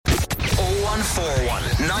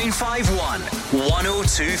0141 951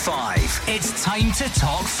 1025. It's time to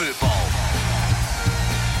talk football.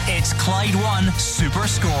 It's Clyde 1 Super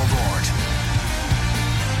Scoreboard.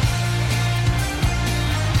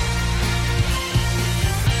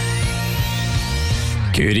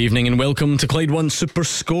 Good evening and welcome to Clyde 1 Super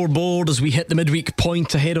Scoreboard as we hit the midweek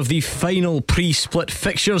point ahead of the final pre-split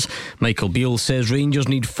fixtures. Michael Beale says Rangers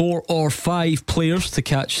need 4 or 5 players to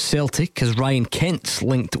catch Celtic as Ryan Kent's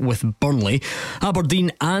linked with Burnley.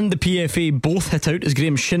 Aberdeen and the PFA both hit out as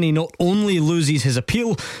Graeme Shinnie not only loses his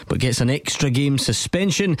appeal but gets an extra game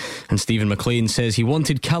suspension, and Stephen McLean says he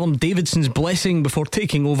wanted Callum Davidson's blessing before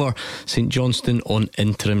taking over St Johnstone on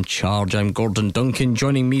interim charge. I'm Gordon Duncan.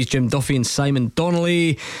 Joining me is Duffy and Simon Donnelly.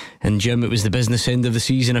 And Jim, it was the business end of the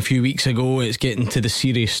season a few weeks ago. It's getting to the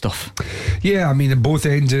serious stuff. Yeah, I mean, at both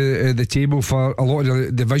ends of the table for a lot of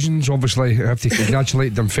the divisions. Obviously, I have to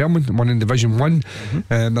congratulate Dunfermline, won in Division 1.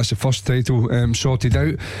 That's the first title sorted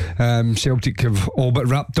out. Celtic have all but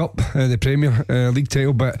wrapped up the Premier League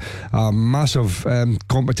title, but a massive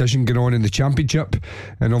competition going on in the Championship,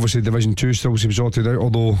 and obviously Division 2 still to be sorted out,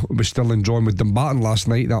 although it was still enjoying with Dumbarton last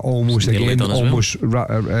night. That almost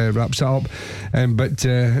wraps it up. But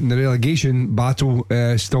in the relegation battle,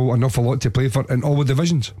 still an awful lot to play for in all the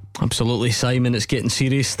divisions. Absolutely, Simon. It's getting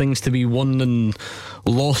serious. Things to be won and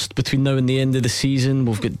lost between now and the end of the season.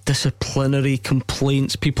 We've got disciplinary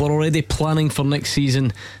complaints. People are already planning for next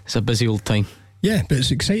season. It's a busy old time. Yeah, but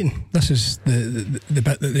it's exciting. This is the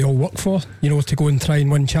bit that they all work for, you know, to go and try and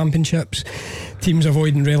win championships. Teams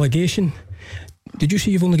avoiding relegation. Did you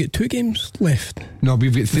see you've only got 2 games left? No,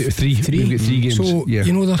 we've got three. We've got 3 games. So, yeah.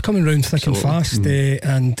 you know, they're coming round thick and fast,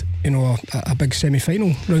 and, you know, a big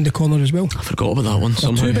semi-final round the corner as well. I forgot about that one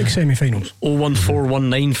somehow. 2 big semi-finals.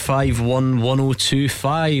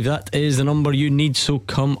 01419511025. That is the number you need, so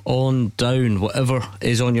come on down. Whatever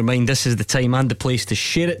is on your mind, this is the time and the place to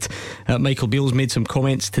share it. Michael Beale's made some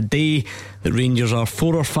comments today that Rangers are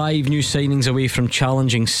 4 or 5 new signings away from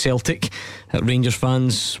challenging Celtic. Rangers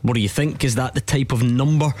fans, what do you think? Is that the type of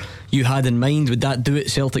number you had in mind? Would that do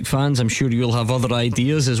it, Celtic fans? I'm sure you'll have other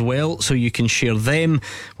ideas as well, so you can share them.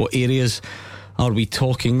 What areas are we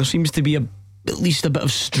talking? There seems to be at least a bit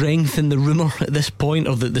of strength in the rumour at this point,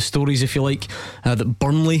 or the stories, if you like, that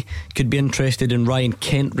Burnley could be interested in Ryan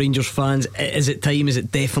Kent. Rangers fans, is it time? Is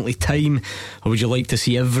it definitely time? Or would you like to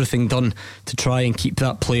see everything done to try and keep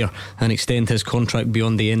that player and extend his contract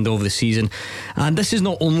beyond the end of the season? And this is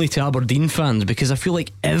not only to Aberdeen fans, because I feel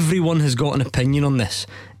like everyone has got an opinion on this.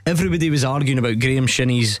 Everybody was arguing about Graeme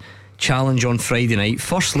Shinnie's challenge on Friday night.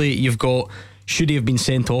 Firstly, you've got, should he have been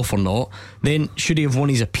sent off or not? Then, should he have won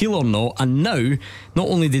his appeal or not? And now, not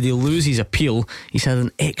only did he lose his appeal, he's had an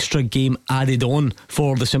extra game added on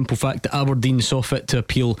for the simple fact that Aberdeen saw fit to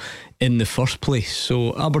appeal in the first place.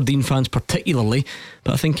 So Aberdeen fans particularly,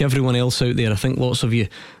 but I think everyone else out there, I think lots of you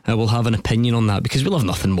will have an opinion on that, because we'll have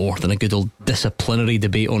nothing more than a good old disciplinary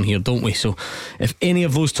debate on here, don't we? So if any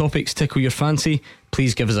of those topics tickle your fancy,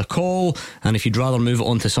 please give us a call. And if you'd rather move it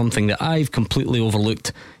on to something that I've completely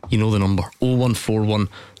overlooked, you know the number, 0141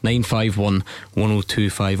 951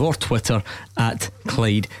 1025, or Twitter at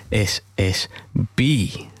Clyde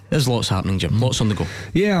SSB. There's lots happening, Jim. Lots on the go.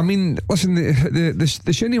 Yeah, I mean, listen,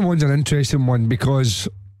 the Shinnie one's an interesting one, because,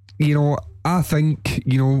 you know, I think,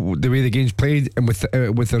 you know, the way the game's played and with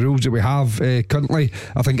the rules that we have currently,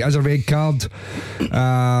 I think it is a red card.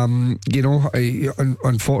 You know,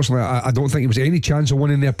 unfortunately, I don't think there was any chance of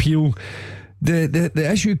winning the appeal. The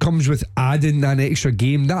issue comes with adding an extra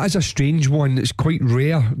game. That is a strange one. It's quite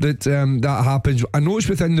rare that that happens. I know it's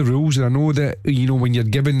within the rules, and I know that, you know, when you're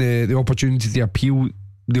given the opportunity to appeal,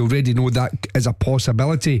 they already know that is a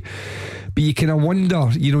possibility. But you kind of wonder,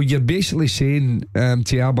 you know, you're basically saying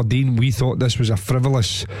to Aberdeen, we thought this was a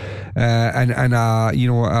frivolous and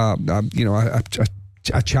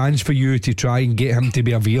a chance for you to try and get him to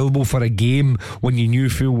be available for a game when you knew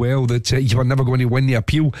full well that you were never going to win the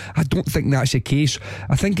appeal. I don't think that's the case.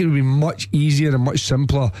 I think it would be much easier and much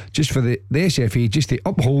simpler just for the SFA just to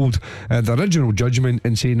uphold the original judgment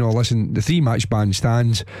and say, no, listen, the 3-match ban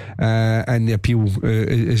stands, and the appeal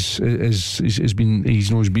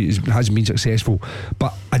hasn't been successful.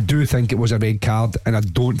 But I do think it was a red card, and I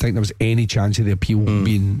don't think there was any chance of the appeal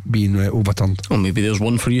being overturned. Well, maybe there's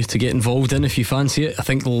one for you to get involved in if you fancy it. I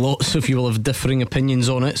think lots of you will have differing opinions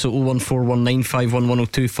on it. So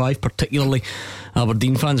 01419511025, particularly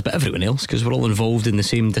Aberdeen fans, but everyone else, because we're all involved in the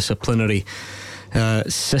same disciplinary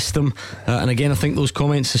system. And again, I think those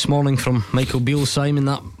comments this morning from Michael Beale, Simon,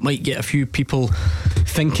 that might get a few people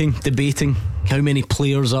thinking, debating how many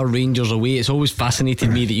players are Rangers away. It's always fascinated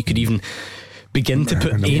me that you could even begin to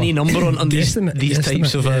put any number on these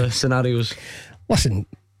types of scenarios? Listen,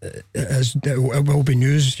 it will be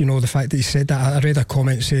news, the fact that he said that. I read a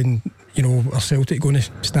comment saying, are Celtic going to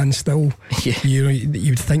stand still? Yeah. You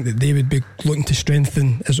would think that they would be looking to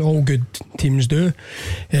strengthen, as all good teams do,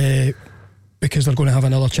 because they're going to have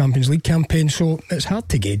another Champions League campaign. So it's hard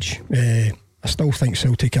to gauge. I still think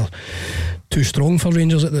Celtic are too strong for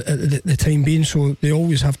Rangers at the time being, so they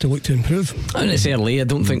always have to look to improve. And it's early. I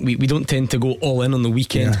don't think we don't tend to go all in on the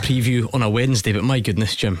weekend preview on a Wednesday, but my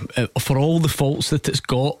goodness, Jim, for all the faults that it's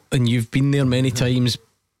got, and you've been there many times,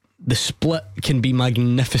 the split can be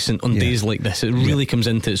magnificent on days like this. It really comes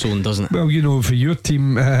into its own, doesn't it? Well, for your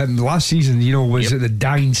team last season, was it the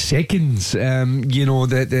dying seconds?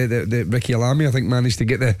 The Ricky Alami, I think, managed to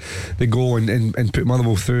get the goal and put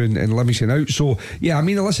Motherwell through and Livingston out. So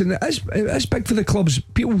listen, it's big for the clubs.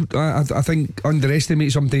 People, I think,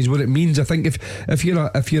 underestimate sometimes what it means. I think if you're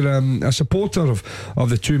a supporter of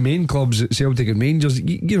the two main clubs, Celtic and Rangers,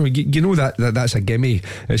 you know that's a gimme.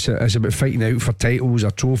 It's about fighting out for titles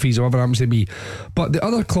or trophies, or whatever it happens to be. But the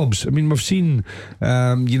other clubs, I mean, we've seen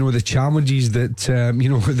the challenges that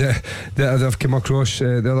that have come across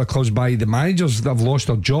the other clubs by the managers that have lost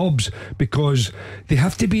their jobs because they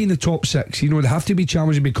have to be in the top six. They have to be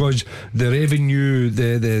challenging because the revenue,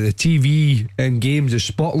 the TV and games, the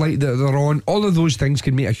spotlight that they're on, all of those things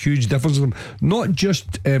can make a huge difference to them, not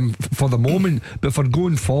just for the moment but for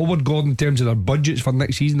going forward, Gordon, in terms of their budgets for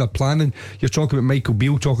next season, their planning. You're talking about Michael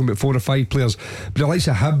Beale talking about 4 or 5 players, but the likes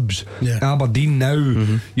of Hibs, Aberdeen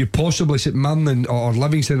now, you possibly St Mirren or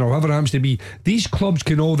Livingston or whoever it happens to be, these clubs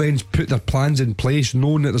can all then put their plans in place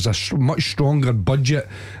knowing that there's a much stronger budget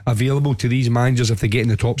available to these managers if they get in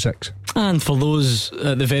the top six. And for those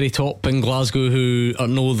at the very top in Glasgow who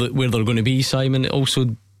know that where they're going to be, Simon, it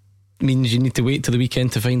also means you need to wait till the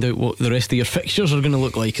weekend to find out what the rest of your fixtures are going to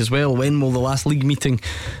look like as well. When will the last league meeting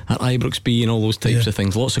at Ibrox be, and all those types of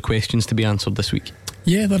things. Lots of questions to be answered this week.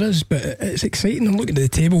 Yeah, there is, but it's exciting. I'm looking at the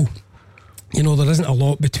table, there isn't a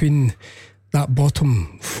lot between that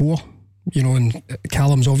bottom 4, and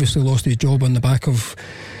Callum's obviously lost his job on the back of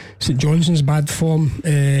St Johnstone's bad form.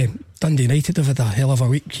 Dundee United have had a hell of a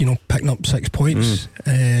week, picking up 6 points.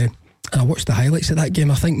 And I watched the highlights of that game.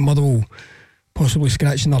 I think Motherwell possibly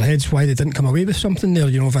scratching their heads why they didn't come away with something there.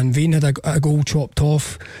 Van Veen had a goal chopped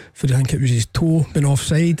off for, I think it was his toe being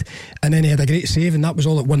offside, and then he had a great save, and that was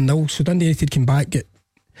all at 1-0. So Dundee United came back, get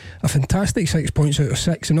a fantastic 6 points out of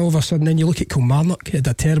 6, and all of a sudden then you look at Kilmarnock, had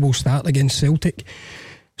a terrible start against Celtic.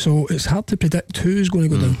 So it's hard to predict who's going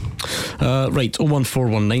to go down. Right,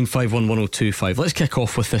 01419511025. Let's kick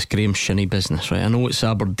off with this Graeme Shinnie business, right? I know it's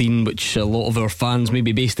Aberdeen, which a lot of our fans may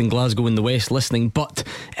be based in Glasgow in the West listening, but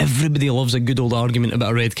everybody loves a good old argument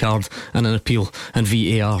about a red card and an appeal and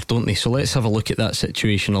VAR, don't they? So let's have a look at that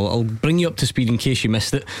situation. I'll bring you up to speed in case you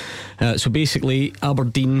missed it. So basically,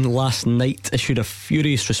 Aberdeen last night issued a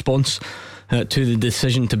furious response to the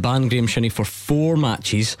decision to ban Graeme Shinnie for 4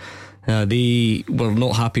 matches. They were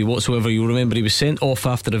not happy whatsoever. You'll remember he was sent off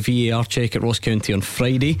after a VAR check at Ross County on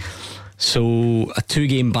Friday. So a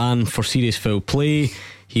 2-game ban for serious foul play.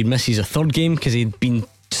 He misses a 3rd game because he'd been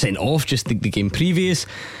sent off just the game previous.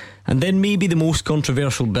 And then maybe the most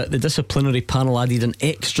controversial bit, the disciplinary panel added an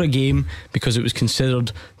extra game because it was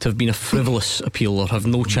considered to have been a frivolous appeal or have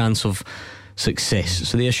no chance of success.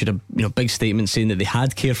 So they issued a big statement saying that they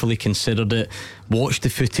had carefully considered it, watched the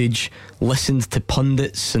footage, listened to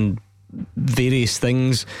pundits and various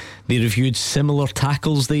things. They reviewed similar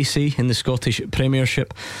tackles, they say, in the Scottish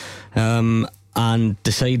Premiership, and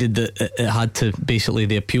decided that it had to, basically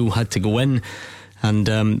the appeal had to go in,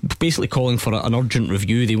 and basically calling for an urgent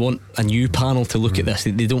review. They want a new panel to look at this.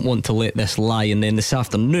 They don't want to let this lie. And then this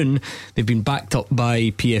afternoon they've been backed up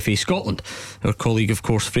by PFA Scotland. Our colleague, of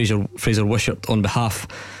course, Fraser Wishart, on behalf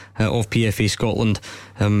of PFA Scotland,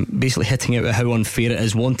 basically hitting out at how unfair it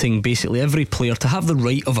is, wanting basically every player to have the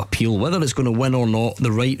right of appeal, whether it's going to win or not.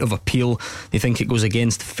 The right of appeal, they think it goes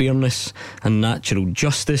against fairness and natural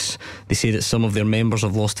justice. They say that some of their members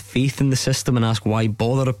have lost faith in the system and ask why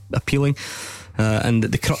bother appealing. And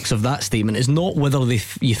the crux of that statement is not whether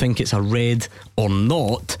you think it's a red or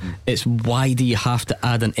not, it's why do you have to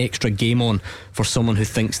add an extra game on for someone who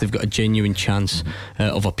thinks they've got a genuine chance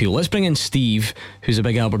of appeal. Let's bring in Steve, who's a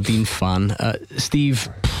big Aberdeen fan. Steve,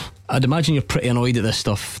 I'd imagine you're pretty annoyed at this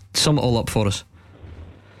stuff. Sum it all up for us.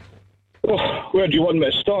 Well, where do you want me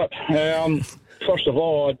to start? First of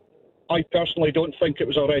all, I personally don't think it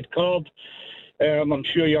was a red card. I'm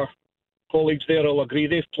sure your colleagues there will agree.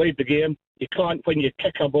 They've played the game. You can't, when you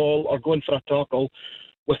kick a ball or going for a tackle,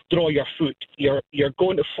 withdraw your foot. You're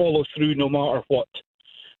going to follow through no matter what.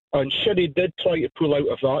 And Shinnie did try to pull out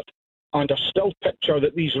of that. and a still picture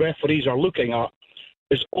that these referees are looking at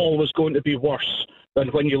is always going to be worse than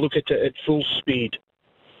when you look at it at full speed.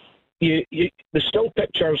 The still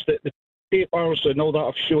pictures that the papers and all that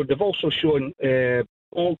have shown, they've also shown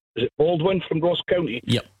Baldwin from Ross County.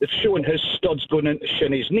 Yep. They've shown his studs going into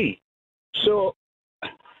Shinnie's knee. So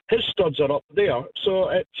his studs are up there. So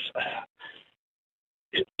it's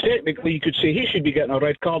technically, you could say he should be getting a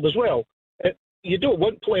red card as well. You don't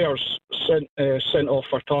want players sent off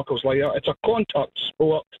for tackles like that. It's a contact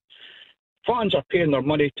sport. Fans are paying their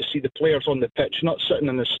money to see the players on the pitch, not sitting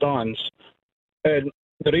in the stands. And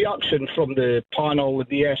the reaction from the panel,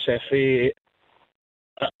 the SFA,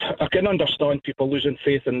 I can understand people losing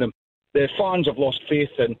faith in them. The fans have lost faith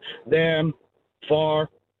in them, VAR,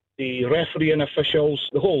 the refereeing officials,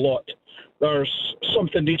 the whole lot. There's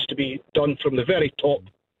something needs to be done from the very top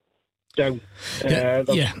down.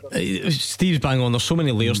 Steve's bang on. There's so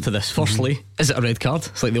many layers to this. Firstly, is it a red card?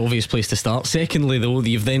 It's like the obvious place to start. Secondly, though,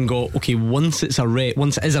 you've then got, okay, once it is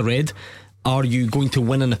a red, are you going to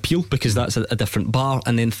win an appeal because that's a different bar?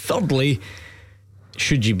 And then thirdly,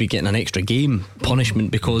 should you be getting an extra game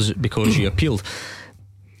punishment because you appealed?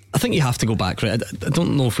 I think you have to go back, right? I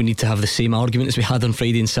don't know if we need to have the same argument as we had on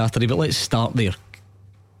Friday and Saturday, but let's start there.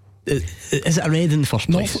 Is it a red in the first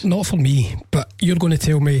place? Not for me, but you're going to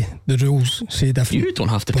tell me the rules say different. You don't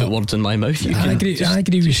have to put words in my mouth. I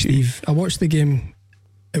agree with Steve. I watched the game.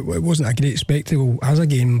 It wasn't a great spectacle as a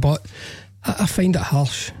game, but I find it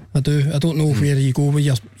harsh. I do. I don't know where you go with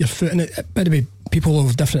your foot in it. By the way, people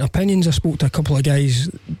have different opinions. I spoke to a couple of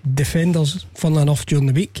guys, defenders, funnily enough, during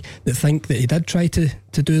the week, that think that he did try to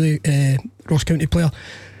do the Ross County player.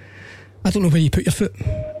 I don't know where you put your foot.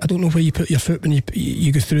 I don't know where you put your foot when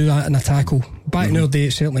you go through that in a tackle. Back in our day,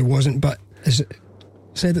 it certainly wasn't, but as it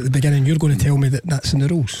said at the beginning, you're going to tell me that that's in the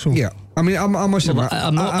rules. So yeah, I mean, I must admit,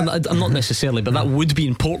 I'm not necessarily, but that would be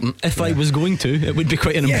important. If I was going to, it would be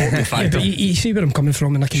quite an important factor. But you see where I'm coming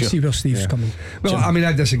from, and I can see where Steve's coming. Well, I mean,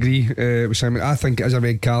 I disagree with Simon. I think it is a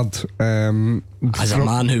red card. As a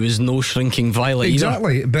man who is no shrinking violet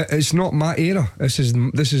exactly, either. but it's not my era. This is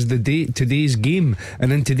today's game,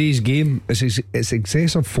 and in today's game, it's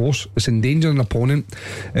excessive force. It's endangering an opponent.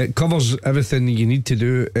 It covers everything you need to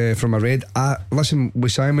do from a red. Listen,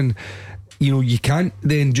 with Simon, you know, you can't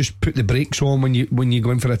then just put the brakes on when you go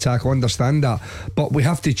in for a tackle. I understand that, but we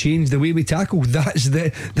have to change the way we tackle. That's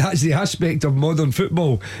the aspect of modern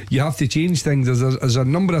football. You have to change things. There's a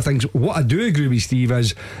number of things. What I do agree with Steve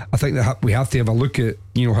is, I think that we have to have a look at,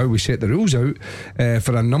 you know, how we set the rules out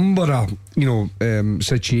for a number of, you know,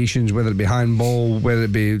 situations, whether it be handball, whether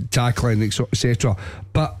it be tackling, etc.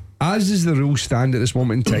 But as is the rules stand at this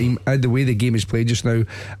moment in time, the way the game is played just now,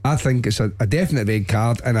 I think it's a definite red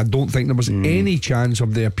card, and I don't think there was any chance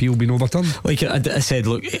of the appeal being overturned. Like I said,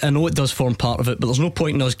 look, I know it does form part of it, but there's no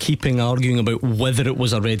point in us keeping arguing about whether it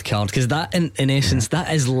was a red card, because that, in essence,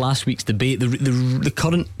 that is last week's debate. The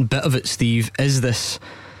current bit of it, Steve, is this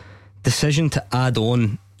decision to add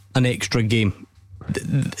on an extra game.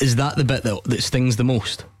 Is that the bit that stings the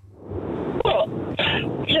most? Well,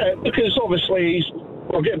 yeah, because obviously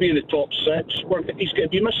we're going to be in the top six. He's going to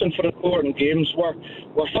be missing for important games. We're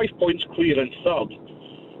 5 points clear in third.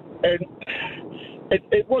 And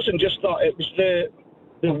it wasn't just that. It was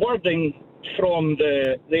the wording from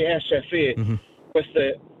the SFA with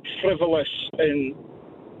the frivolous and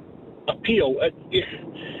appeal.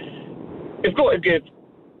 You've got to give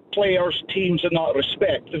players, teams in that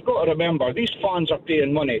respect. They've got to remember, these fans are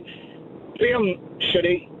paying money. Graeme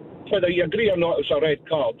Shinnie, whether you agree or not, it was a red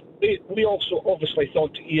card. We also obviously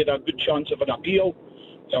thought he had a good chance of an appeal,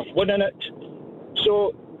 of winning it.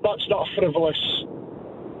 So that's not a frivolous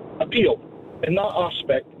appeal in that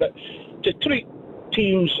aspect. But to treat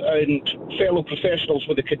teams and fellow professionals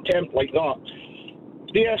with a contempt like that,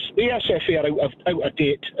 the SFA are out of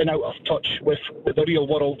date and out of touch with the real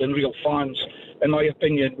world and real fans, in my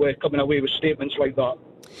opinion, with coming away with statements like that.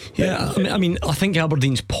 Yeah, I mean, I think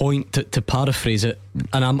Aberdeen's point, to paraphrase it,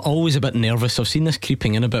 and I'm always a bit nervous, I've seen this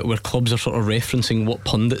creeping in a bit where clubs are sort of referencing what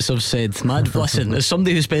pundits have said. Listen, as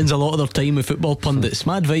somebody who spends a lot of their time with football pundits,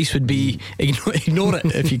 my advice would be ignore it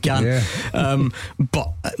if you can.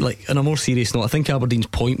 But like, on a more serious note, I think Aberdeen's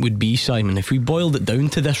point would be, Simon, if we boiled it down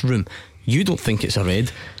to this room, you don't think it's a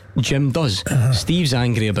red, Jim does. Steve's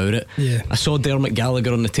angry about it. I saw Dermot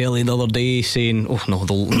Gallagher on the telly the other day saying, oh no,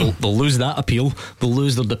 they'll lose that appeal, they'll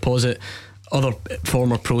lose their deposit. Other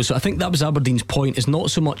former pros. So I think that was Aberdeen's point, is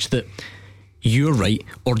not so much that you're right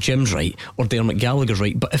or Jim's right or Dermot Gallagher's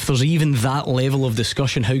right, but if there's even that level of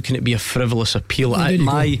discussion, how can it be a frivolous appeal?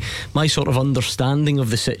 My sort of understanding of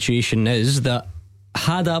the situation is that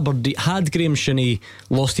had Graeme Shinnie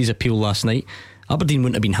lost his appeal last night, Aberdeen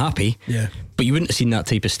wouldn't have been happy. Yeah. But you wouldn't have seen that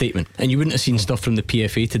type of statement, and you wouldn't have seen stuff from the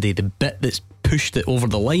PFA today. The bit that's pushed it over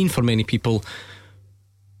the line for many people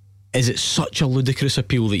is it's such a ludicrous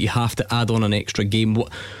appeal that you have to add on an extra game.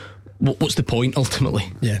 What's the point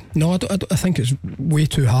ultimately? Yeah, no, I think it's way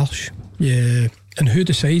too harsh. Yeah, and who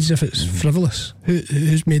decides if it's frivolous?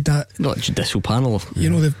 Who's made that? Not a judicial panel. You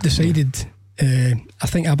know, they've decided. I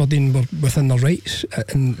think Aberdeen were within their rights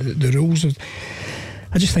and the rules.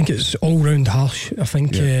 I just think it's all round harsh. I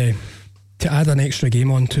think to add an extra game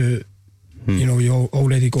on to. You know, you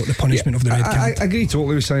already got the punishment of the red card. I agree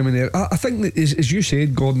totally with Simon there. I think that, as you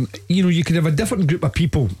said, Gordon, you know, you could have a different group of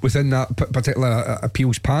people within that particular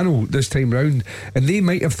appeals panel this time round, and they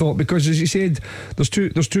might have thought, because as you said, there's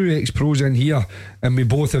two ex-pros in here, and we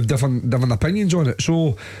both have different opinions on it.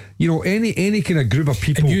 So, you know, any kind of group of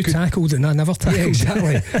people, and you tackled and I never tackled. Yeah,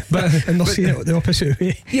 exactly. But and they're seeing it the opposite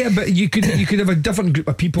way. Yeah, but you could have a different group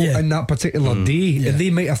of people in that particular day, and they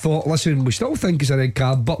might have thought, listen, we still think it's a red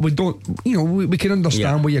card, but we don't. You know, we can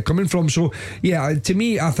understand where you're coming from. So yeah, to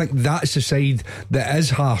me, I think that's the side that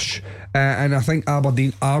is harsh, and I think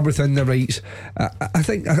Aberdeen are within their rights.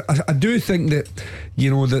 I do think that,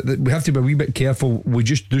 you know, that we have to be a wee bit careful. We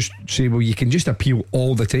just say, well, you can just appeal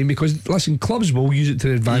all the time, because listen, clubs will use it to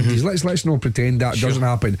their advantage. Let's not pretend that doesn't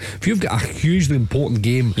happen. If you've got a hugely important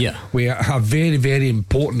game where a very, very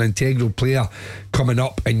important integral player coming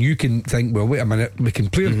up, and you can think, well, wait a minute, we can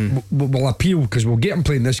play, we'll appeal because we'll get him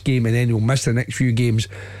playing this game and then he'll miss the next few games,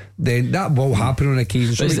 then that will happen on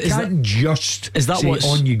occasion. So you can't just say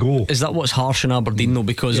on you go. Is that what's harsh in Aberdeen though?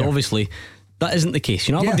 Because obviously that isn't the case.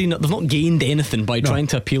 You know, Aberdeen, they've not gained anything by trying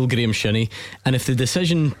to appeal Graeme Shinnie, and if the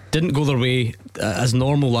decision didn't go their way as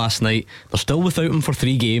normal last night, they're still without him for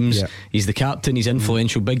 3 games. He's the captain, he's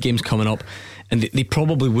influential, big games coming up, and they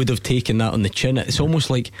probably would have taken that on the chin. It's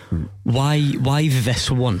almost like, why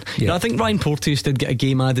this one? You know, I think Ryan Porteous did get a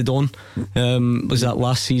game added on. Was that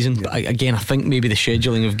last season? But again, I think maybe the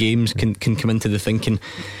scheduling of games can come into the thinking.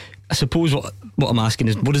 I suppose what I'm asking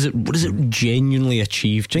is, what does it genuinely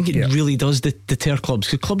achieve? Do you think it really does deter clubs?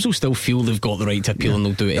 Because clubs will still feel they've got the right to appeal and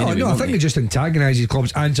they'll do it anyway. No, I think it just antagonises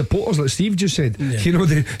clubs and supporters, like Steve just said. You know,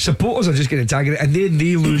 the supporters are just getting antagonised, and then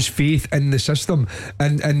they lose faith in the system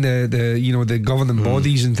and the you know, the governing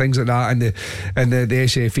bodies and things like that, and the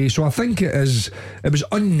SFA. So I think it was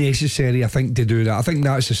unnecessary, I think, to do that. I think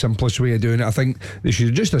that's the simplest way of doing it. I think they should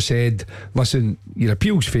have just have said, listen, your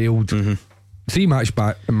appeal's failed. 3-match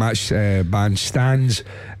ban stands,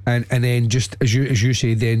 and then just as you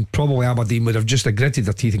say, then probably Aberdeen would have just gritted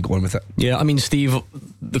their teeth and gone with it. Yeah, I mean, Steve,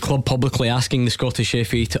 the club publicly asking the Scottish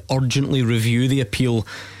FA to urgently review the appeal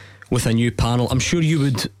with a new panel. I'm sure you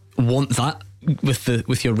would want that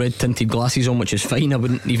with your red tinted glasses on, which is fine. I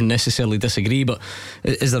wouldn't even necessarily disagree, but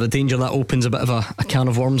is there a danger that opens a bit of a can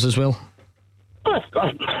of worms as well?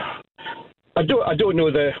 I don't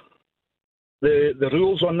know the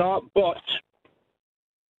rules on that, but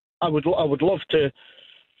I would love to.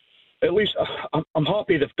 At least I'm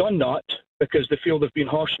happy they've done that, because they feel they've been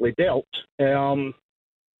harshly dealt. But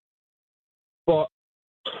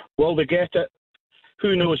will they get it?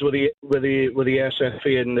 Who knows with the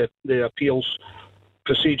SFA and the appeals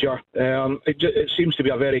procedure? It seems to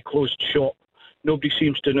be a very closed shop. Nobody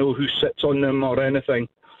seems to know who sits on them or anything.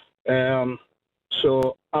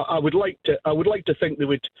 So I would like to think they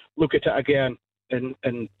would look at it again and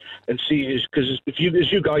see, because as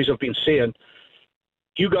you guys have been saying,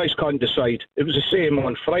 you guys can't decide. It was the same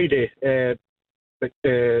on Friday.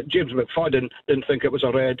 James McFadden didn't think it was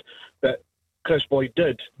a red, but Chris Boyd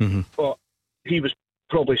did. But he was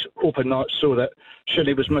probably hoping that so that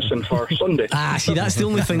Shinnie was missing for Sunday. See, that's the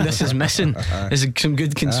only thing this is missing, is some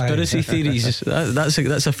good conspiracy theories.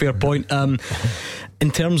 That's a fair point.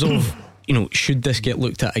 In terms of, you know, should this get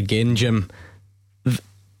looked at again, Jim?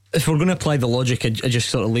 If we're going to apply the logic I just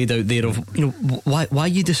sort of laid out there of, you know, why are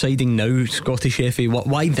you deciding now, Scottish FA?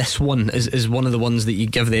 Why this one is one of the ones that you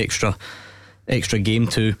give the extra game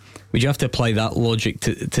to? Would you have to apply that logic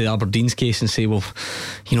to Aberdeen's case and say, well,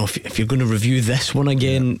 you know, if you're going to review this one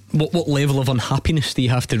again, what level of unhappiness do you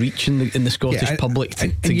have to reach in the Scottish public to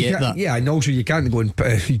get that? Yeah, and also you can't go and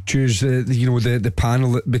choose the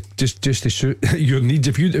panel that just to suit your needs.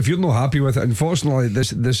 If you're not happy with it, unfortunately,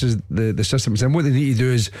 this is the system. And what they need to do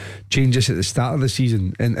is change this at the start of the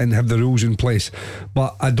season and have the rules in place.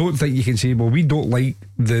 But I don't think you can say, well, we don't like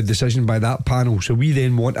the decision by that panel. So we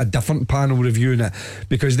then want a different panel reviewing it,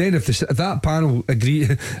 because then if that panel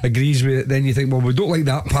agrees with it, then you think, well, we don't like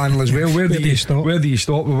that panel as well. Where do you stop? Where do you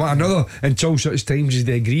stop? We want another until such times as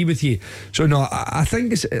they agree with you. So no, I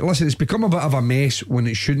think it's become a bit of a mess when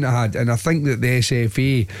it shouldn't have had, and I think that the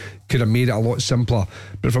SFA could have made it a lot simpler.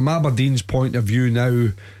 But from Aberdeen's point of view now,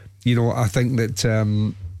 you know, I think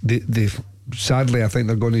that they sadly, I think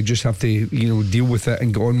they're going to just have to, you know, deal with it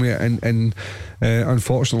and go on with it. And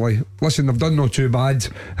unfortunately, listen, they've done not too bad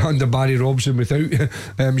under Barry Robson without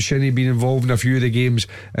Shinnie being involved in a few of the games.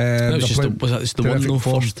 Was that the one though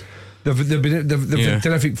first? They've been in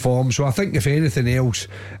terrific form. So I think if anything else,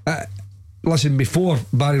 listen, before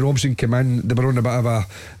Barry Robson came in, they were on a bit of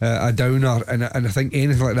a downer, and I think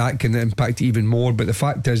anything like that can impact even more. But the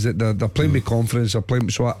fact is that they're playing with confidence. They're playing,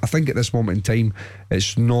 so I think at this moment in time,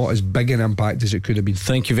 it's not as big an impact as it could have been.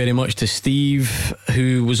 Thank you very much to Steve,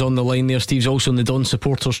 who was on the line there. Steve's also on the Don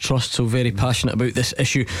Supporters Trust, so very passionate about this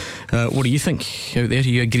issue. What do you think out there? Are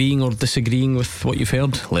you agreeing or disagreeing with what you've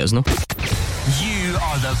heard? Let us know. You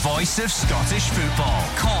are the voice of Scottish football.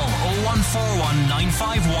 Call 0141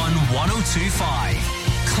 951 1025.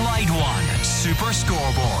 Clyde 1 Super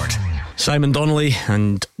Scoreboard. Simon Donnelly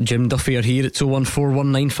and Jim Duffy are here. It's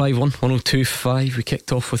 0141 951 1025. We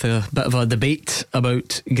kicked off with a bit of a debate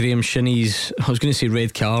about Graeme Shinnie's, I was going to say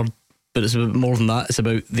red card, but it's a bit more than that. It's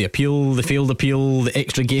about the appeal, the failed appeal, the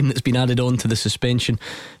extra game that's been added on to the suspension.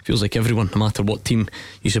 It feels like everyone, no matter what team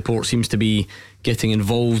you support, seems to be getting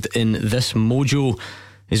involved in this. Mojo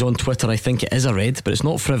is on Twitter. I think it is a red, but it's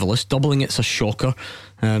not frivolous. Doubling it's a shocker.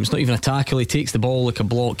 It's not even a tackle. He takes the ball like a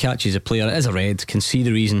block, catches a player. It is a red. Can see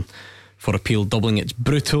the reason for appeal. Doubling it's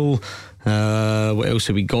brutal. What else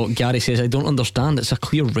have we got? Gary says, I don't understand, it's a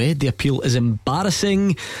clear red. The appeal is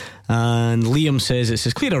embarrassing. And Liam says, it's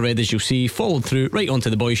as clear a red as you'll see. Followed through right onto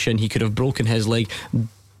the boy's shin. He could have broken his leg.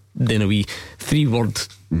 Then a wee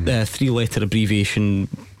 3-letter abbreviation,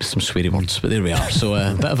 some sweary words, but there we are. So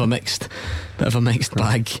a bit of a mixed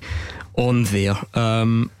bag on there.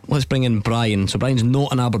 Let's bring in Brian. So Brian's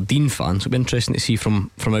not an Aberdeen fan, so it'll be interesting to see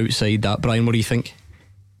from outside that. Brian, what do you think?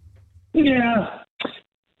 Yeah,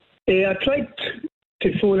 I tried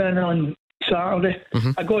to phone in on Saturday.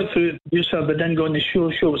 I got through the producer but didn't go on the show.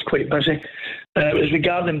 The show was quite busy. It was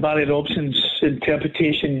regarding Barry Robson's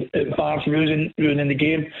interpretation of VAR's ruining the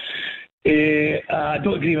game. I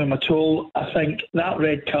don't agree with him at all. I think that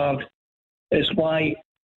red card is why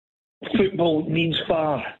football needs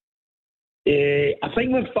VAR. I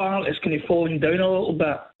think with VAR it's kind of falling down a little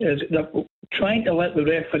bit. They're trying to let the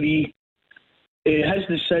referee his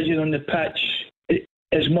decision on the pitch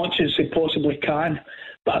as much as they possibly can.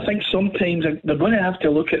 But I think sometimes they're going to have to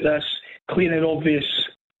look at this clear and obvious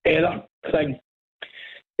error thing.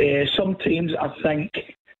 Sometimes I think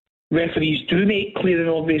referees do make clear and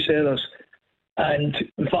obvious errors and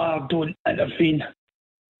VAR don't intervene.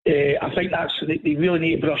 I think they really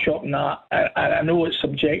need to brush up on that. I know it's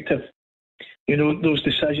subjective, you know, those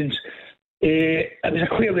decisions. It was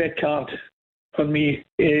a clear red card for me.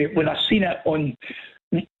 When I seen it on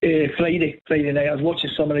Friday night, I was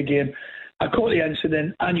watching some of the game. I caught the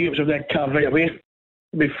incident. I knew it was a red card right away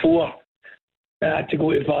before I had to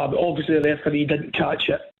go to VAR, but obviously the referee didn't catch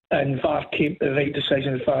it, and VAR came to the right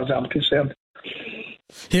decision as far as I'm concerned.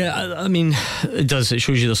 Yeah, I mean, it does. It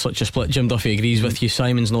shows you there's such a split. Jim Duffy agrees with you.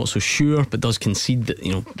 Simon's not so sure, but does concede that,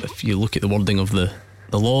 you know, if you look at the wording of the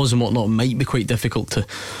laws and whatnot, it might be quite difficult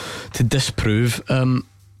to disprove.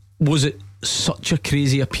 Was it such a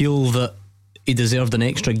crazy appeal that he deserved an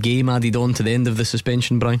extra game added on to the end of the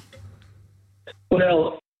suspension, Brian?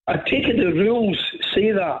 Well, I take it the rules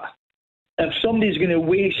say that if somebody's going to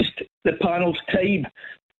waste the panel's time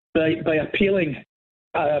by appealing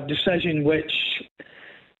a decision which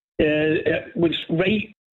was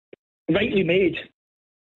rightly made,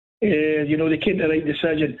 you know, they came to the right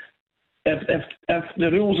decision. If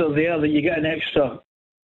the rules are there that you get an extra,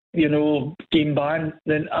 you know, game ban,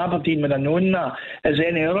 then Aberdeen would have known that, as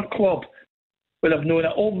any other club would have known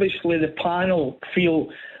it. Obviously, the panel feel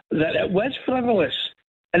that it was frivolous,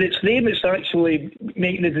 and it's them that's actually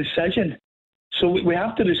making the decision. So we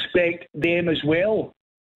have to respect them as well.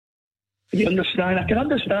 You understand? I can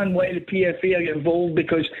understand why the PFA are involved,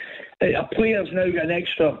 because a player's now got an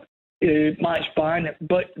extra match ban,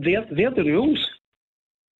 but they're the rules.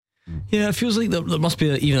 Yeah, it feels like there must be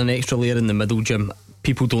even an extra layer in the middle, Jim.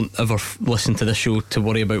 People don't ever listen to this show to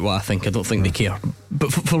worry about what I think. I don't think they care.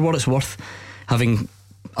 But for what it's worth, having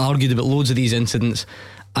argued about loads of these incidents,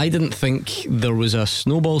 I didn't think there was a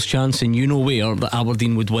snowball's chance in where that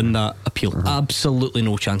Aberdeen would win that appeal. Absolutely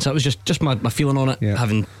no chance. That was just my feeling on it. Yeah.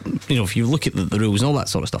 Having, you know, if you look at the rules and all that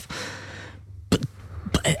sort of stuff.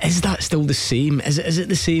 But is that still the same? Is it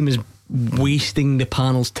the same as wasting the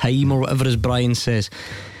panel's time or whatever, as Brian says?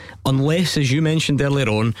 Unless, as you mentioned earlier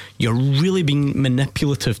on, you're really being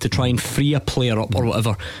manipulative to try and free a player up or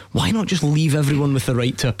whatever, why not just leave everyone with the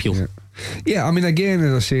right to appeal? Yeah, I mean, again,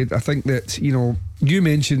 as I said, I think that, you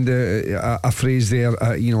mentioned a phrase there,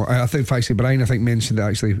 I think actually Brian mentioned that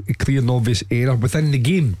actually a clear and obvious error within the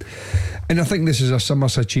game, and I think this is a similar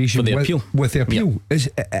situation with the appeal. Yep. Is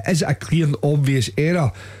it a clear and obvious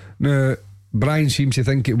error? Now, Brian seems to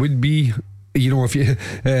think it would be, if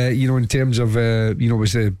you in terms of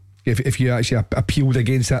was the if you actually appealed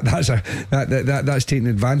against that, that's taking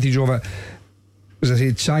advantage of it. As I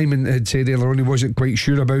said, Simon had said earlier on he wasn't quite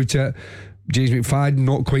sure about it. James McFadden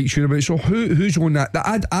not quite sure about it. So who's on that?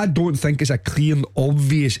 I don't think it's a clear and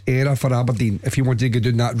obvious error for Aberdeen if you want to go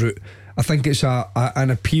down that route. I think it's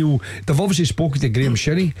an appeal. They've obviously spoken to Graeme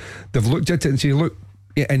Shinnie. They've looked at it and said, look,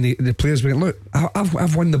 and the players went, look,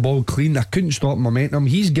 I've won the ball clean, I couldn't stop momentum.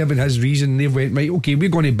 He's given his reason, they went, right, okay, we're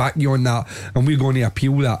going to back you on that and we're going to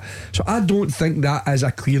appeal that. So I don't think that is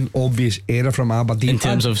a clear and obvious error from Aberdeen. In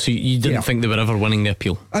terms of, so you didn't think they were ever winning the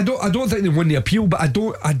appeal? I don't think they won the appeal, but I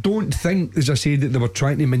don't think, as I said, that they were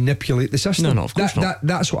trying to manipulate the system. No, of course not.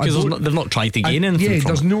 That's what they've not tried to gain anything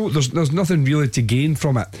from it. There's nothing really to gain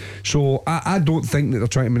from it. So I don't think that they're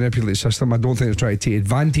trying to manipulate the system. I don't think they're trying to take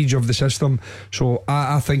advantage of the system. So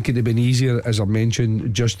I think it'd have been easier, as I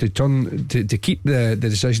mentioned, just to keep the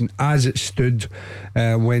decision as it stood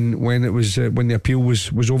when the appeal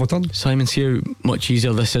was overturned. Simon, see how much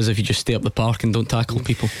easier this is if you just stay up the park and don't tackle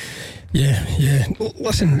people. Yeah. Well,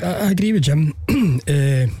 listen, I agree with Jim.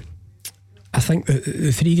 I think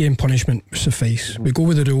the 3-game punishment suffice. We go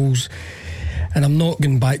with the rules, and I'm not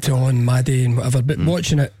going back to on my day and whatever, but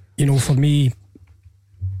watching it, for me,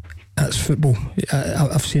 that's football.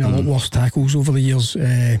 I've seen a lot worse tackles over the years,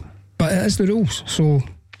 but it is the rules, so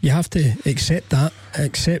you have to accept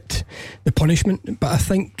the punishment. But I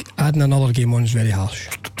think adding another game on is very harsh.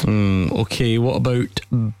 Okay, what about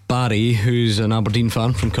Barry, who's an Aberdeen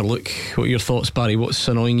fan from Curluke? What are your thoughts, Barry? What's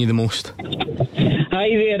annoying you the most? Hi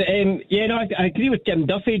there. I agree with Jim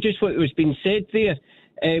Duffy, just what was being said there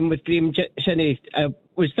with Graeme Shinnie. I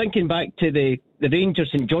was thinking back to the Rangers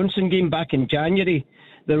St Johnstone game back in January.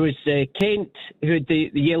 There was Kent who had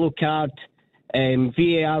the yellow card.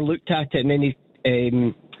 VAR looked at it, and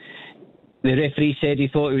then the referee said he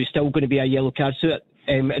thought it was still going to be a yellow card. So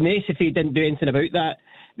and the SFA didn't do anything about that.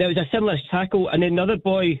 There was a similar tackle, and then another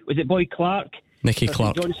boy, was it boy Clark? Nicky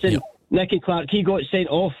Clark. Yep. Nicky Clark, he got sent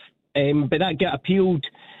off, but that got appealed.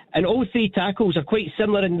 And all three tackles are quite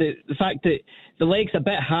similar in the fact that the leg's a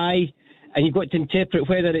bit high, and you've got to interpret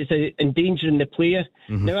whether it's endangering the player.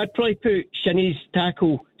 Now, I'd probably put Shinnie's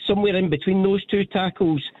tackle somewhere in between those two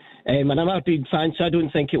tackles. And I'm a big fan, so I don't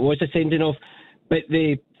think it was a sending off. But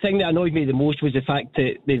the thing that annoyed me the most was the fact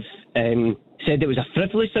that they've said it was a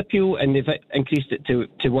frivolous appeal, and they've increased it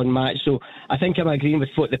to one match. So I think I'm agreeing with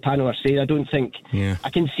what the panel are saying. I don't think I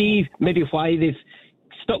can see maybe why they've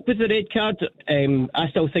stuck with the red card. I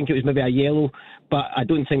still think it was maybe a yellow, but I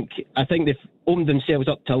think they've opened themselves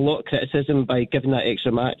up to a lot of criticism by giving that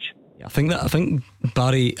extra match. I think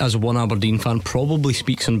Barry, as one Aberdeen fan, probably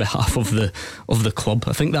speaks on behalf of the club.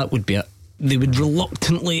 I think that would be it. They would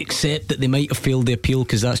reluctantly accept that they might have failed the appeal,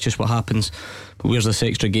 because that's just what happens. But where's this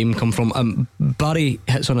extra game come from? Barry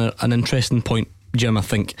hits on an interesting point, Jim, I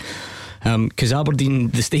think, because Aberdeen,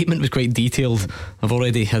 the statement was quite detailed. I've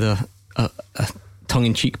already had a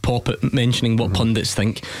tongue-in-cheek pop at mentioning what pundits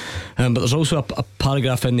think, but there's also a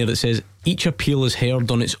paragraph in there that says each appeal is heard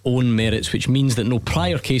on its own merits, which means that no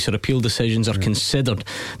prior case or appeal decisions are considered.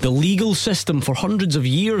 The legal system for hundreds of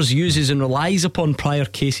years uses and relies upon prior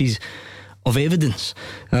cases of evidence,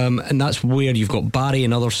 and that's where you've got Barry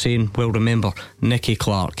and others saying, well, remember, Nicky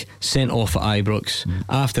Clark sent off at Ibrox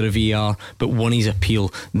after a VAR, but won his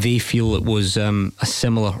appeal. They feel it was a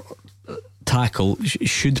similar tackle.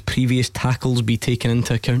 Should previous tackles be taken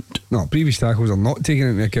into account? No, previous tackles are not taken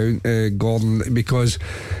into account, Gordon, because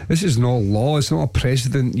this is not law. It's not a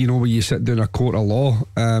precedent, where you sit down a court of law.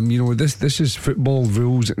 This is football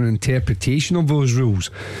rules and interpretation of those rules,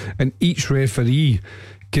 and each referee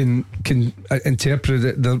can interpret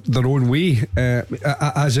it their own way,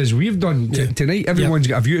 as we've done tonight. Everyone's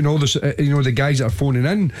got a view, and all this, the guys that are phoning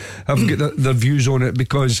in have got their views on it,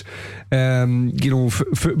 because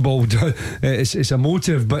football it's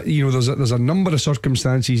emotive, but there's a number of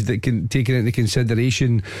circumstances that can take it into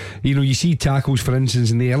consideration. You see tackles, for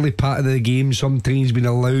instance, in the early part of the game sometimes being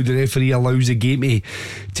allowed. The referee allows the game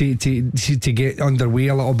to get underway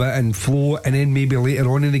a little bit and flow, and then maybe later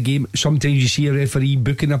on in the game sometimes you see a referee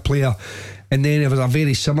book booking a player, and then if there's a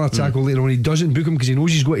very similar tackle later on, he doesn't book him because he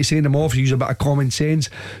knows he's got to send him off, use a bit of common sense.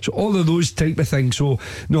 So all of those type of things. So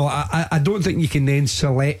no, I don't think you can then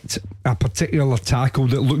select a particular tackle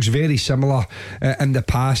that looks very similar in the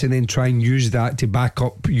past and then try and use that to back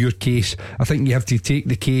up your case. I think you have to take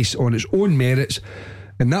the case on its own merits.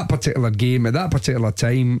 In that particular game at that particular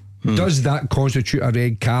time, does that constitute a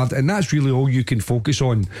red card? And that's really all you can focus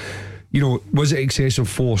on. You know, was it excessive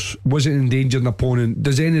force? Was it endangering an opponent?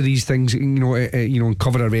 Does any of these things,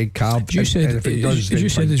 cover a red card? You said, if it does, as you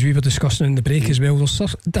said, as we were discussing in the break as well,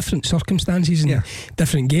 there's different circumstances in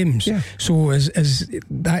different games. Yeah. So is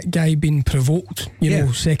that guy being provoked? You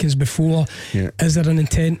know, seconds before? Yeah. Is there an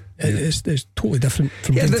intent? It's totally different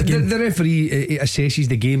from game to game. The referee assesses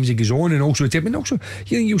the games he goes on, and also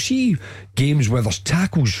you'll see games where there's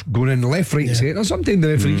tackles going in left, right, and centre. Sometimes the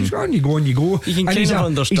referee just on you go. You can kind of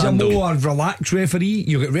understand. He's a more relaxed referee.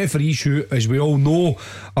 You get referees who, as we all know,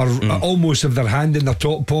 are almost have their hand in their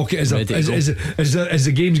top pocket as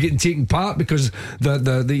the game's getting taken part, because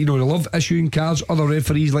they love issuing cards. Other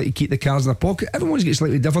referees like to keep the cards in their pocket. Everyone's get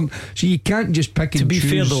slightly different, so you can't just pick and choose. To be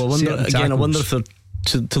fair though, I wonder if they're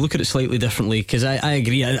to look at it slightly differently, because I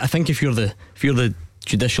agree. I think if you're the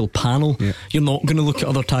judicial panel, you're not going to look at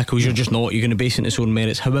other tackles. You're just not. You're going to base it on its own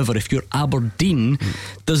merits. However, if you're Aberdeen,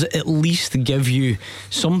 does it at least give you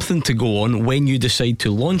something to go on when you decide to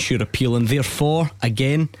launch your appeal? And therefore,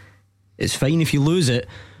 again, it's fine if you lose it,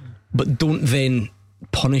 but don't then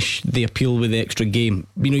punish the appeal with the extra game.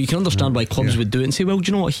 You know, you can understand why clubs would do it and say, well,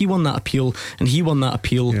 do you know what, he won that appeal and he won that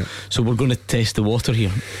appeal, so we're going to test the water here.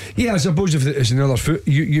 I suppose if it's another foot,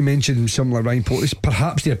 you mentioned something like Ryan Porteous,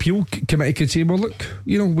 perhaps the appeal committee could say, well look,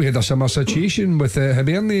 we had a similar situation with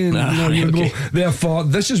Hibernian and therefore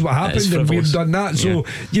this is what happened and we've done that. So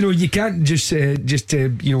you can't just get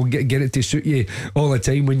it to suit you all the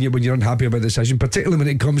time when you're unhappy about the decision, particularly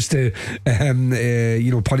when it comes to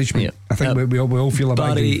punishment. I think we all feel about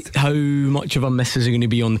Barry, how much of a miss is he going to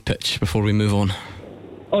be on the pitch before we move on?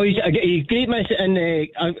 Oh, he's a great miss, and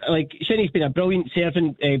Shinnie's been a brilliant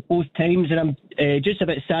servant both times, and I'm just a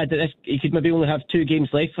bit sad that he could maybe only have 2 games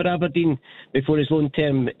left for Aberdeen before his loan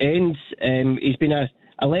term ends. He's been a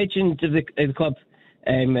legend of the club,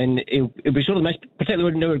 and he'll be sorely missed,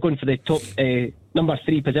 particularly when we're going for the top number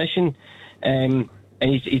 3 position, and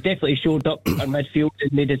he's definitely showed up our midfield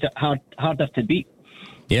and made it harder to beat.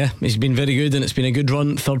 Yeah, he's been very good and it's been a good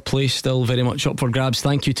run. 3rd place still very much up for grabs.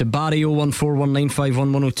 Thank you to Barry.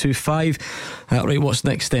 01419511025. Right, what's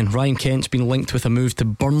next then? Ryan Kent's been linked with a move to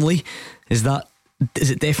Burnley. Is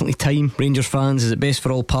it definitely time, Rangers fans? Is it best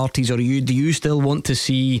for all parties, or do you still want to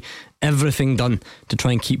see everything done to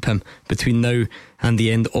try and keep him between now and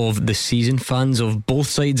the end of the season? Fans of both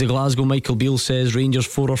sides of Glasgow. Michael Beale says Rangers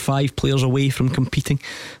 4 or 5 players away from competing.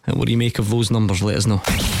 What do you make of those numbers? Let us know.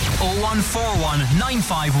 0141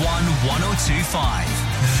 951 1025.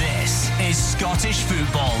 This is Scottish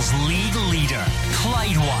football's league leader,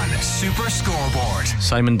 Clyde One Super Scoreboard.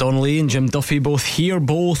 Simon Donnelly and Jim Duffy both here,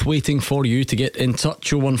 both waiting for you to get in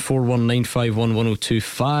touch. 0141 951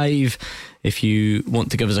 1025 if you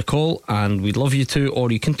want to give us a call, and we'd love you to,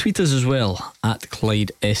 or you can tweet us as well at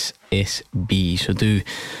Clyde SSB. So do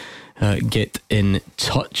get in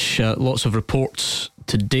touch. Lots of reports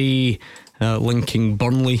today linking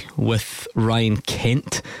Burnley with Ryan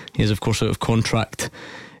Kent. He is of course out of contract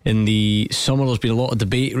in the summer. There's been a lot of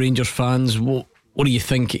debate. Rangers fans, what do you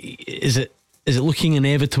think? Is it looking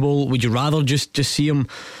inevitable? Would you rather just see him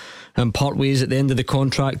part ways at the end of the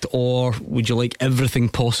contract, or would you like everything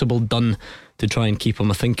possible done to try and keep him?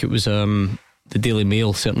 I think it was the Daily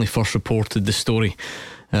Mail certainly first reported the story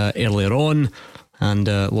earlier on, and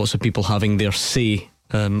lots of people having their say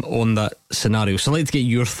on that scenario. So I'd like to get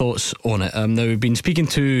your thoughts on it. Now, we've been speaking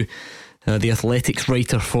to the athletics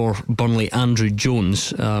writer for Burnley, Andrew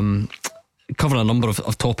Jones, covering a number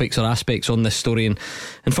of topics or aspects on this story, and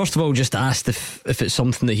first of all just asked if it's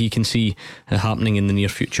something that he can see happening in the near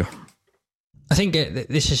future. I think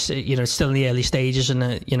this is it's still in the early stages, and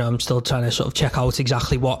I'm still trying to sort of check out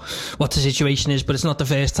exactly what the situation is, but it's not the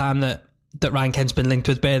first time that Ryan Kent's been linked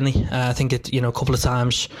with Burnley. I think a couple of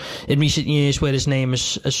times in recent years where his name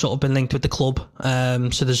has sort of been linked with the club,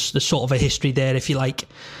 so there's sort of a history there, if you like.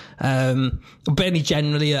 Burnley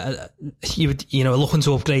generally are looking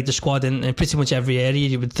to upgrade the squad in pretty much every area,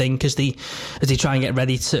 you would think, as they try and get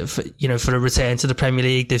ready for a return to the Premier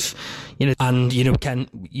League. You would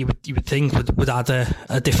think would add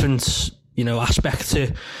a different aspect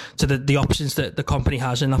to the options that the company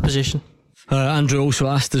has in that position. Andrew also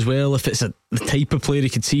asked as well if it's the type of player he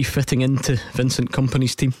could see fitting into Vincent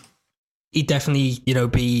Kompany's team. he'd definitely,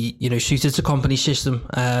 be, suited to Kompany's system.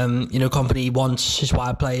 Kompany wants his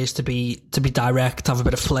wide players to be direct, have a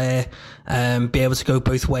bit of flair, be able to go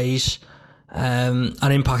both ways, and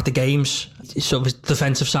impact the games. Sort of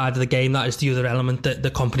defensive side of the game, that is the other element that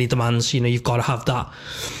the Kompany demands. You've got to have that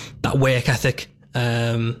work ethic.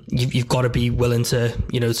 You've got to be willing to,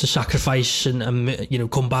 to sacrifice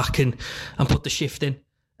and come back and put the shift in.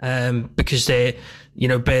 Because they,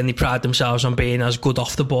 Burnley pride themselves on being as good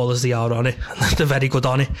off the ball as they are on it. They're very good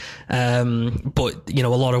on it. But, a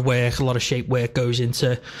lot of work, a lot of shape work goes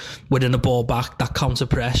into winning the ball back, that counter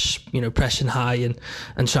press, pressing high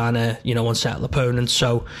and trying to, unsettle opponents.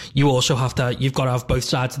 So you've got to have both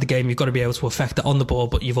sides of the game. You've got to be able to affect it on the ball,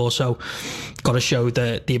 but you've also got to show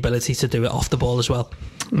the ability to do it off the ball as well.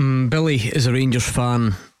 Billy is a Rangers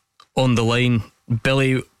fan on the line.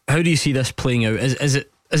 Billy, how do you see this playing out?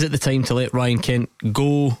 Is it the time to let Ryan Kent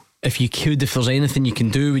go? If you could, if there's anything you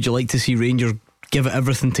can do, would you like to see Rangers give it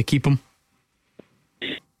everything to keep him?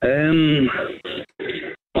 Thanks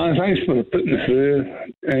for putting me through.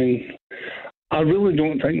 I really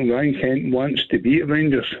don't think Ryan Kent wants to be at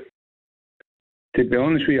Rangers. To be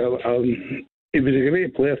honest with you, he was a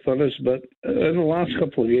great player for us, but in the last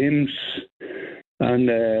couple of games, and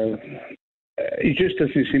he just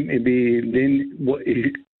doesn't seem to be doing what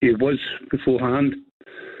he was beforehand.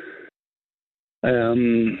 I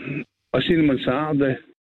seen him on Saturday.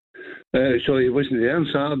 Sorry, he wasn't there on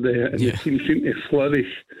Saturday, and the team seemed to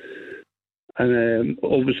flourish. And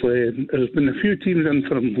obviously, there's been a few teams in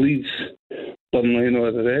from Leeds, Burnley, and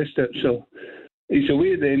all the rest of it. So he's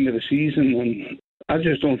away at the end of the season, and I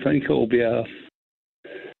just don't think it'll be a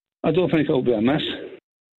miss.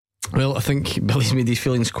 Well, I think Billy's made his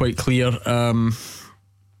feelings quite clear.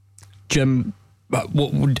 Jim,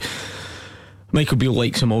 what would Michael Beale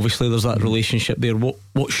likes him? Obviously, there's that relationship there.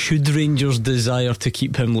 What should Rangers desire to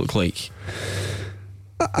keep him look like?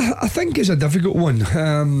 I think it's a difficult one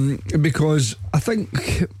because I think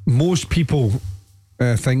most people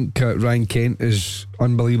think Ryan Kent is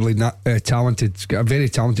unbelievably talented. He's got a very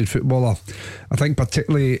talented footballer. I think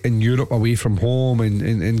particularly in Europe away from home and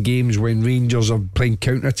in games when Rangers are playing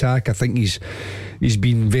counter-attack, I think he's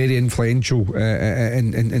been very influential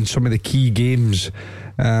in some of the key games.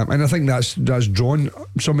 And I think that's drawn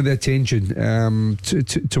some of the attention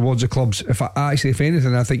towards the clubs. If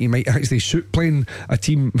anything, I think he might actually suit playing a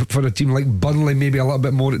team like Burnley maybe a little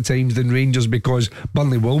bit more at times than Rangers, because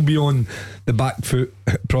Burnley will be on the back foot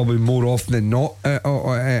probably more often than not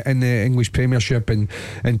in the English Premiership and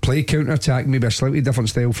play counter-attack, maybe a slightly different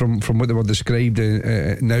style from what they were described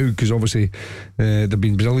now, because obviously they've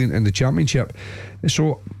been brilliant in the Championship.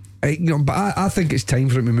 So but I think it's time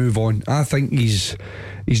for him to move on. I think he's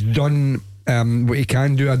done what he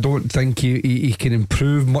can do. I don't think he can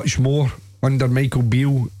improve much more under Michael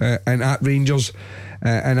Beale and at Rangers,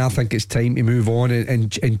 and I think it's time to move on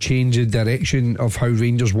and change the direction of how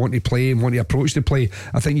Rangers want to play and want to approach the play.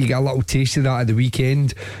 I think you got a little taste of that at the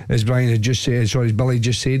weekend, as Brian had just said. Sorry, as Billy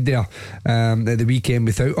just said there, at the weekend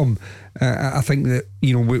without him. I think that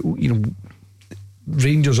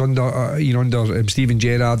Rangers under Steven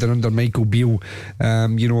Gerrard and under Michael Beale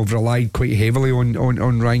have relied quite heavily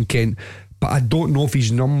on Ryan Kent, but I don't know if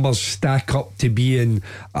his numbers stack up to being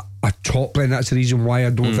a top line. That's the reason why I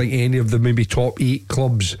don't think any of the maybe top 8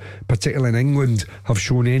 clubs, particularly in England, have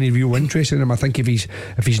shown any real interest in him. I think if his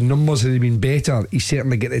numbers had been better, he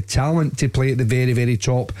certainly get the talent to play at the very, very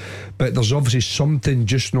top, but there's obviously something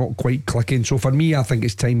just not quite clicking. So for me, I think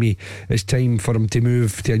it's time for him to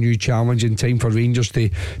move to a new challenge, and time for Rangers to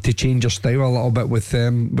change their style a little bit with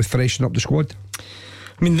freshening up the squad.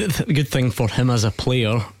 I mean, the good thing for him as a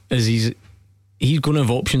player is he's going to have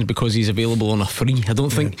options because he's available on a free. I don't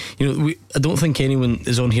think I don't think anyone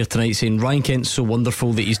is on here tonight saying Ryan Kent's so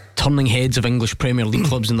wonderful that he's turning heads of English Premier League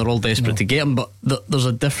clubs and they're all desperate to get him. But there's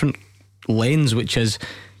a different lens, which is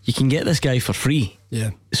you can get this guy for free. Yeah.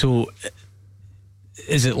 So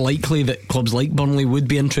is it likely that clubs like Burnley would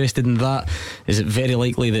be interested in that? Is it very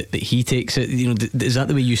likely that he takes it? Is that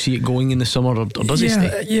the way you see it going in the summer, or does he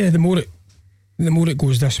stay? Yeah, the more it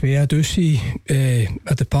goes this way, I do see a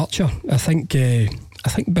departure. I think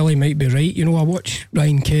Billy might be right. I watch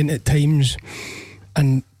Ryan Kent at times,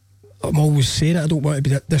 and I'm always saying it, I don't want to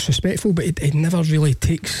be disrespectful, but he never really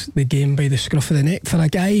takes the game by the scruff of the neck. For a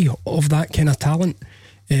guy of that kind of talent,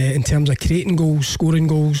 in terms of creating goals, scoring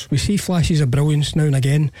goals, we see flashes of brilliance now and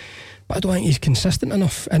again, but I don't think he's consistent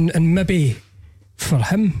enough. And maybe for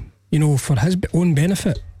him, for his own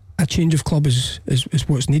benefit, a change of club is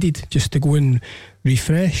what's needed, just to go and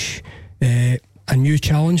refresh, a new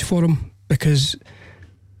challenge for him, because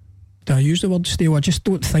do I use the word stale? I just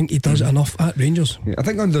don't think he does enough at Rangers. Yeah, I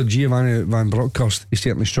think under Giovanni Van Bronckhorst he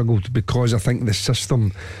certainly struggled, because I think the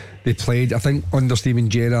system they played, I think under Steven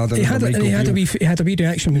Gerrard and he had a wee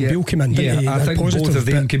reaction when Beale came in. I think both of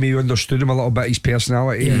them can maybe understood him a little bit, his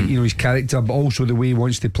personality, his character, but also the way he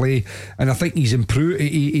wants to play. And I think he's improved.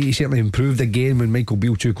 He certainly improved again when Michael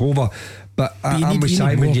Beale took over. But I'm with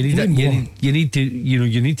Simon. You need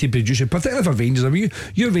to produce it, particularly for Rangers. I mean,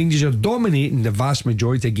 your Rangers are dominating the vast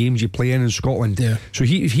majority of games you play in Scotland. Yeah. So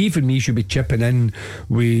he for me should be chipping in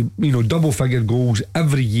with double figure goals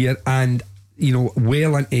every year, and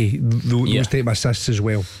well into those type of assists as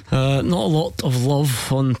well. Not a lot of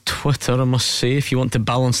love on Twitter, I must say. If you want to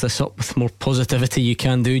balance this up with more positivity, you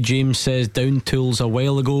can do. James says down tools a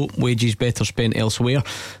while ago, wages better spent elsewhere. I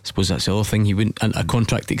suppose that's the other thing. A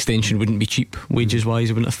contract extension wouldn't be cheap wages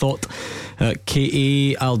wise, I wouldn't have thought.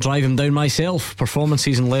 KA, I'll drive him down myself.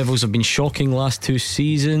 Performances and levels have been shocking last 2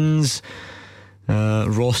 seasons.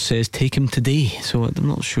 Ross says take him today. So I'm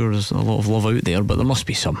not sure there's a lot of love out there, but there must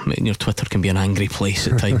be some. Twitter can be an angry place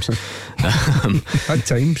at times. At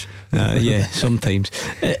times. Sometimes.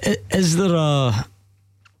 Is there a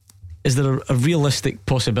realistic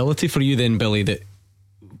possibility for you then, Billy, that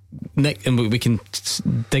and we can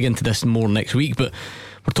dig into this more next week, but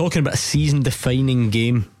we're talking about a season defining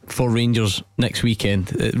game for Rangers next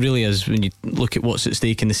weekend. It really is, when you look at what's at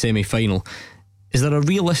stake in the semi-final. Is there a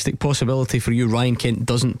realistic possibility for you Ryan Kent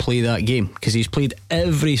doesn't play that game? Because he's played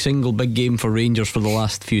every single big game for Rangers for the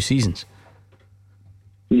last few seasons.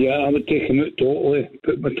 Yeah, I would take him out totally,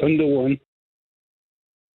 put Matundo on.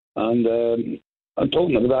 And I'm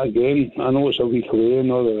talking about that game. I know it's a week away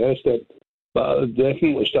and all the rest of it, but I would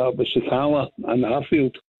definitely start with Sakala and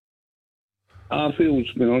Arfield.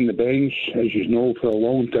 Arfield's been on the bench, as you know, for a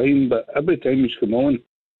long time, but every time he's come on,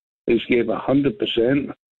 he's gave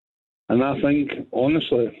 100%. And I think,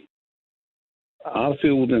 honestly,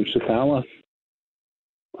 Arfield and Sakala,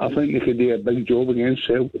 I think they could do a big job against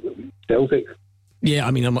Celtic. Yeah,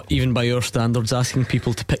 I mean, even by our standards, asking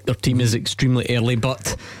people to pick their team is extremely early.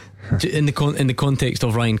 But in the context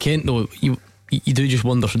of Ryan Kent, though, you do just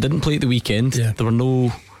wonder. So didn't play at the weekend. Yeah. There were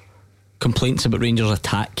no complaints about Rangers'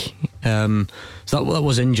 attack. So that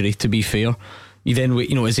was injury. To be fair, you then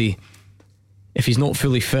wait. If he's not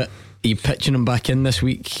fully fit, are you pitching him back in this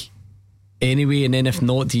week anyway? And then if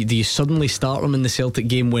not, do you suddenly start him in the Celtic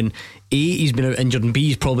game when A, he's been out injured, and B,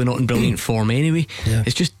 he's probably not in brilliant form anyway?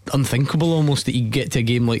 It's just unthinkable almost that you get to a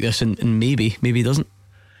game like this and maybe he doesn't.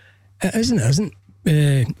 It isn't.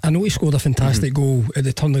 I know he scored a fantastic goal at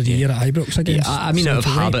the turn of the year at Ibrox against I mean out of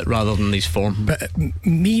habit rather than his form. But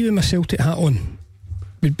me with my Celtic hat on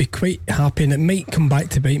would be quite happy, and it might come back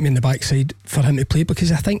to bite me in the backside for him to play,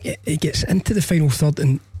 because I think it gets into the final third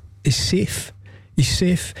and is safe. He's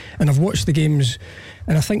safe, and I've watched the games,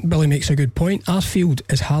 and I think Billy makes a good point. Arfield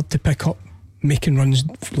is hard to pick up, making runs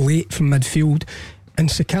late from midfield, and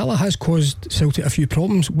Sakala has caused Celtic a few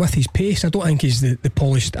problems with his pace. I don't think he's the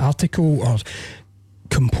polished article, or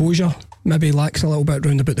composure maybe lacks a little bit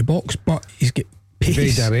round about the box, but he's got pace.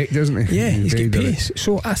 Very direct, doesn't he? Yeah, he's got pace.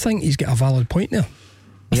 So I think he's got a valid point there.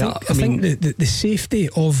 I think the safety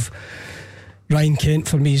of Ryan Kent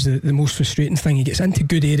for me is the most frustrating thing. He gets into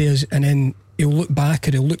good areas and then he'll look back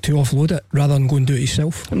or he'll look to offload it rather than go and do it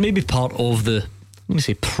himself. And maybe part of the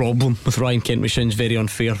problem with Ryan Kent, which sounds very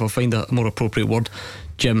unfair, if I'll find a more appropriate word,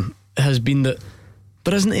 Jim, has been that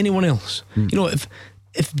there isn't anyone else.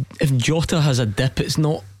 If Jota has a dip, it's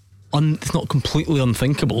not completely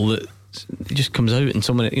unthinkable that it just comes out and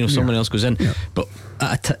someone else goes in. But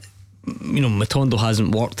Matondo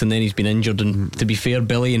hasn't worked and then he's been injured, and to be fair,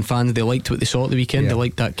 Billy and fans, they liked what they saw at the weekend. They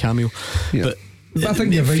liked that cameo. But I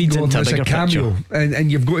think you're right, Gordon, it's a cameo,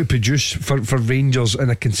 and you've got to produce for Rangers on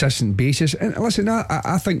a consistent basis. And listen,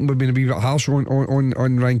 I think we've been a wee bit harsh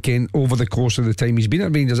on Ryan Kent over the course of the time he's been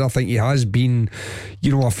at Rangers. I think he has been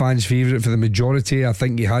a fan's favourite for the majority. I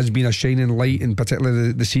think he has been a shining light, in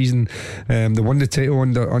particular the season they won the title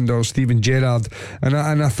under Steven Gerrard, and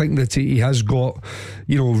I think that he has got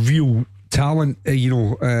real talent,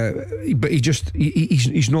 but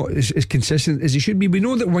he's not as consistent as he should be. We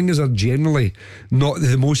know that wingers are generally not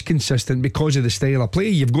the most consistent because of the style of play.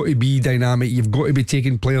 You've got to be dynamic, you've got to be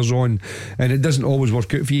taking players on, and it doesn't always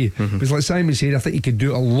work out for you. Because like Simon said, I think he could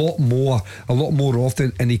do it a lot more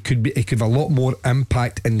often, and he could have a lot more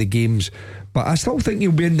impact in the games. But I still think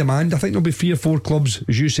he'll be in demand. I think there'll be 3 or 4 clubs,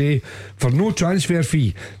 as you say, for no transfer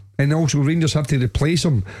fee. And also Rangers have to replace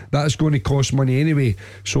him. That's going to cost money anyway.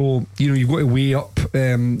 So you've got to weigh up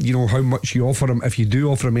how much you offer him, if you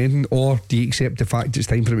do offer him anything, or do you accept the fact it's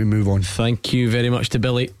time for him to move on. Thank you very much to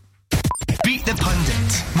Billy. Beat the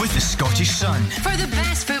Pundit with the Scottish Sun. For the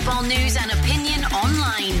best football news and opinion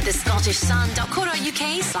online,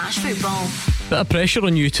 thescottishsun.co.uk/football. Bit of pressure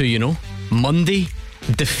on you two, you know. Monday,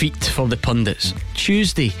 defeat for the pundits.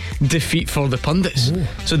 Tuesday, defeat for the pundits.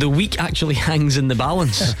 So the week actually hangs in the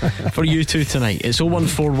balance for you two tonight. It's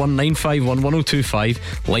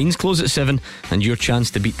 01419511025. Lines close at 7, and your chance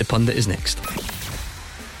to beat the pundit is next.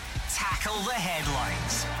 Tackle the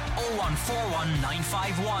headlines.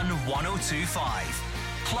 01419511025.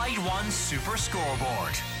 Clyde One Super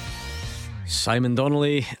Scoreboard. Simon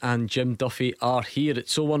Donnelly and Jim Duffy are here.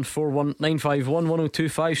 It's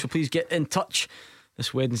 01419511025. So please get in touch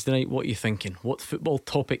this Wednesday night. What are you thinking? What football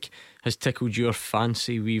topic has tickled your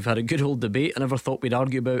fancy? We've had a good old debate. I never thought we'd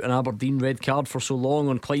argue about an Aberdeen red card for so long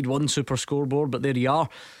on Clyde One Super Scoreboard, but there you are.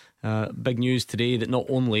 Big news today that not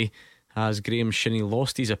only has Graeme Shinnie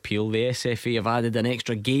lost his appeal, the SFA have added an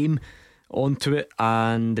extra game onto it,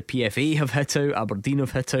 and the PFA have hit out, Aberdeen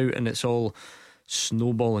have hit out, and it's all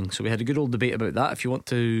snowballing. So we had a good old debate about that. If you want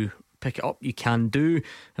to pick it up, you can do.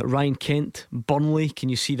 Ryan Kent, Burnley, can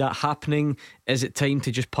you see that happening? Is it time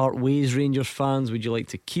to just part ways, Rangers fans? Would you like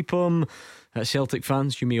to keep him? Celtic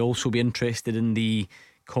fans, you may also be interested in the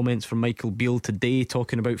comments from Michael Beale today,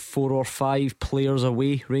 talking about 4 or 5 players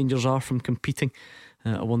away Rangers are from competing.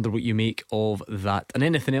 I wonder what you make of that. And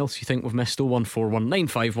anything else you think we've missed.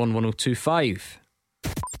 01419511025.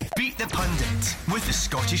 Beat the Pundit with the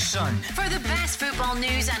Scottish Sun. For the best football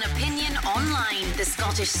news and opinion online,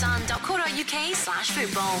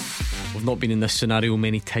 thescottishsun.co.uk/football. We've not been in this scenario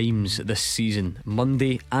many times this season.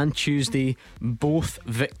 Monday and Tuesday, both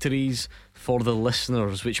victories for the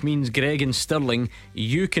listeners, which means Greg and Stirling,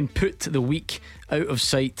 you can put the week out of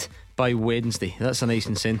sight by Wednesday. That's a nice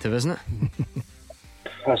incentive, isn't it?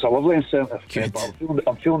 That's a lovely incentive. Good. But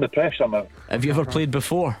I'm feeling the pressure now. Have you ever played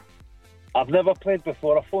before? I've never played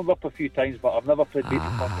before. I've phoned up a few times, but I've never played beat the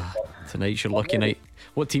Pundit. Tonight's your lucky night.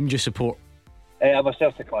 What team do you support? I'm a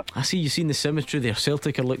Celtic fan. I see you've seen the symmetry there.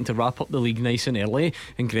 Celtic are looking to wrap up the league nice and early,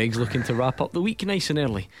 and Greg's looking to wrap up the week nice and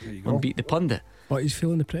early and beat the Pundit. But he's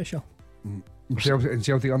feeling the pressure.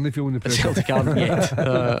 Celtic aren't they feeling the pressure? Celtic aren't yet.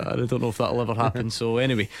 I don't know if that'll ever happen. So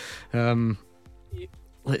anyway,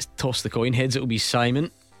 let's toss the coin. Heads it'll be Simon,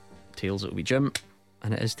 tails it'll be Jim.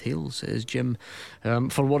 And it is tails, it is Jim.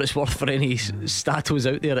 For what it's worth, for any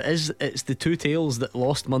statos out there, it's the two tails that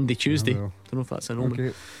lost Monday, Tuesday. Don't know if that's an omen.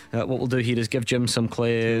 Okay. What we'll do here is give Jim some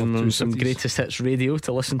greatest hits radio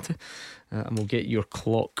to listen to, and we'll get your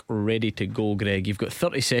clock ready to go. Greg, you've got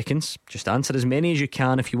 30 seconds. Just answer as many as you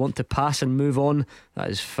can. If you want to pass and move on, that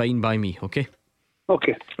is fine by me. Okay.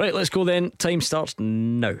 Right, let's go then. Time starts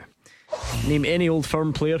now. Name any Old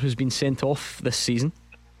Firm player who's been sent off this season.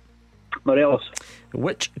 Morelos.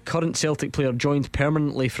 Which current Celtic player joined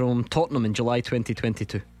permanently from Tottenham in July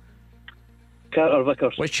 2022? Carter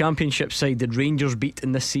Vickers. Which championship side did Rangers beat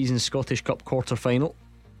in this season's Scottish Cup quarter-final?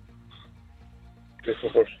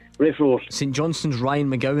 Rafe Roars. St Johnstone's Ryan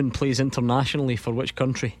McGowan plays internationally for which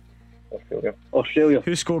country? Australia.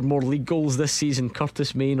 Who scored more league goals this season,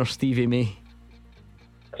 Curtis Main or Stevie May?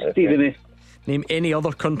 Stevie May. Name any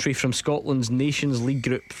other country from Scotland's Nations League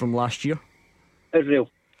group from last year. Israel.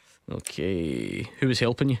 Okay, who was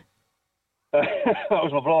helping you? That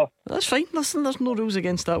was my brother. That's fine, listen, there's no rules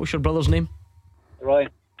against that. What's your brother's name? Ryan.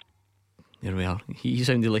 There we are. He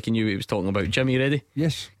sounded like he knew what he was talking about. Jim, you ready?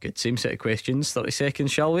 Yes. Good, same set of questions. 30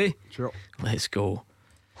 seconds, shall we? Sure. Let's go.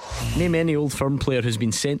 Name any Old Firm player who's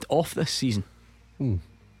been sent off this season.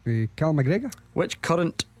 Cal McGregor. Which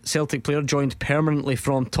current Celtic player joined permanently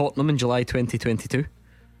from Tottenham in July 2022?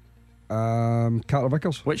 Carter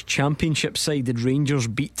Vickers. Which championship side did Rangers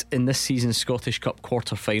beat in this season's Scottish Cup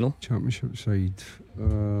quarter-final? Championship side.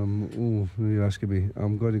 You're asking me.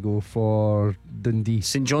 I'm going to go for Dundee.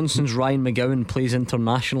 St Johnstone's Ryan McGowan plays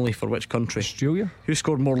internationally for which country? Australia. Who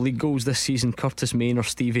scored more league goals this season, Curtis Main or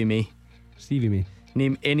Stevie May? Stevie May.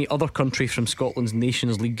 Name any other country from Scotland's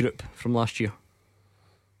Nations League group from last year.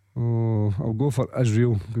 I'll go for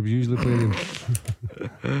Israel. We usually play them.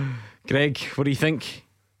 Greg, what do you think?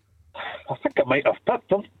 I think I might have picked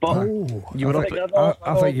him, but you were I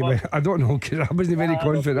think you might. I don't know, because I wasn't very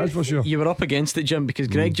confident, that's for sure. You were up against it, Jim, because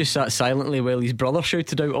Greg just sat silently while his brother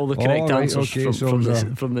shouted out all the correct answers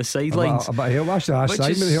from the sidelines. A bit of help. Actually, I asked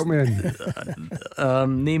Simon to help me in.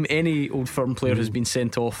 Name any Old Firm player who's been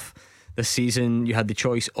sent off this season. You had the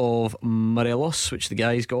choice of Morelos, which the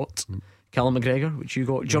guys got, Callum McGregor, which you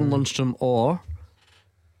got, John Lundstrom, or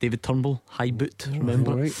David Turnbull, high boot,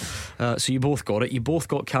 remember? Right. So you both got it. You both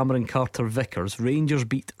got Cameron Carter Vickers. Rangers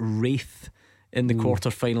beat Wraith in the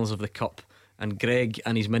quarter-finals of the Cup, and Greg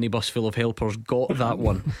and his minibus full of helpers got that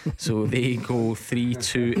one. So they go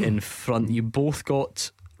 3-2 in front. You both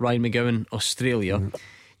got Ryan McGowan, Australia.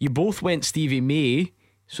 You both went Stevie May,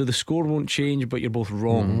 so the score won't change, but you're both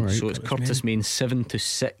wrong. So it's Curtis Main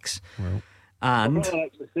 7-6. Well, and My brother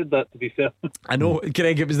actually said that, to be fair. I know,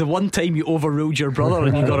 Greg, it was the one time you overruled your brother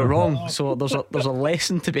and you got it wrong. So there's a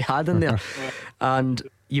lesson to be had in there. And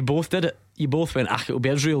you both did it. You both went, it'll be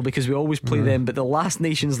Israel because we always play them. But the last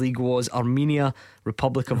Nations League was Armenia,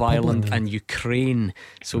 Republic of Ireland and Ukraine.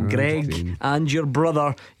 So Greg and your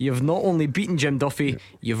brother, you've not only beaten Jim Duffy,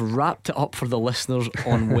 you've wrapped it up for the listeners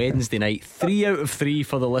on Wednesday night. 3 out of 3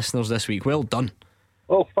 for the listeners this week. Well done.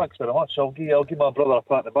 Oh, thanks very much. I'll give my brother a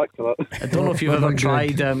pat on the back for that. I don't know if you've ever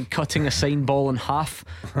tried cutting a signed ball in half.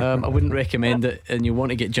 I wouldn't recommend it, and you want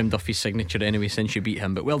to get Jim Duffy's signature anyway since you beat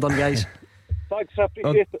him. But well done, guys. Thanks, I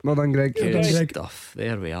appreciate it. Well done, Greg. Good stuff.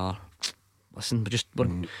 There we are. Listen,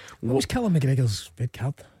 What was Callum McGregor's red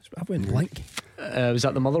card? I went blank. Was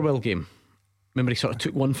that the Motherwell game? Remember he sort of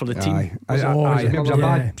took one for the team.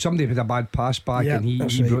 Somebody had a bad pass back and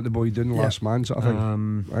he brought the boy down last man sort of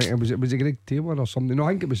thing. Was it Greg Taylor or something? No,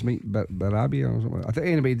 I think it was Mike Barabi or something. I think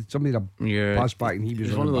anyway somebody had a pass back and he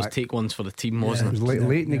was one of those back. take ones for the team, wasn't it? It was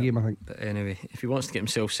late in the game, I think. But anyway, if he wants to get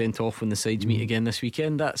himself sent off when the sides meet again this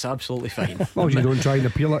weekend, that's absolutely fine. As long as you don't try and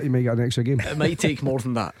appeal it, you might get an extra game. It might take more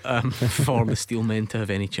than that for the Steelmen to have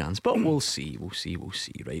any chance, but we'll see. Right,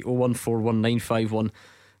 0141951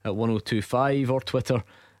 at 1025 or Twitter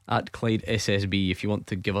at Clyde SSB if you want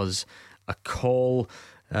to give us a call.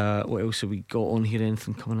 What else have we got on here?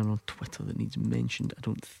 Anything coming in on Twitter that needs mentioned? I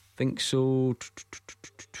don't think so.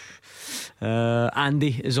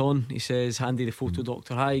 Andy is on. He says, Andy the photo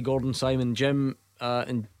doctor, hi Gordon, Simon, Jim,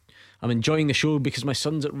 and I'm enjoying the show because my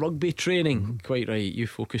son's at rugby training. Quite right, you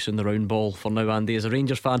focus on the round ball for now, Andy. As a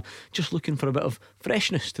Rangers fan, just looking for a bit of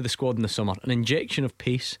freshness to the squad in the summer. An injection of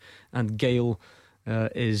pace and guile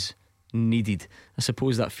is needed. I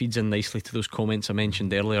suppose that feeds in nicely to those comments I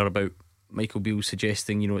mentioned earlier about Michael Beale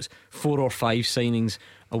suggesting, it's 4 or 5 signings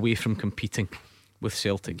away from competing with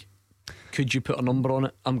Celtic. Could you put a number on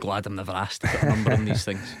it? I'm glad I'm never asked to put a number on these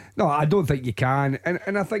things. No, I don't think you can.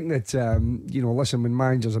 And I think that listen, when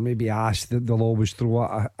managers are maybe asked, they'll always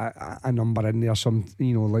throw a number in there, some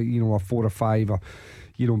a 4 or 5 or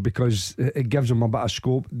because it gives them a bit of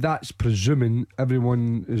scope. That's presuming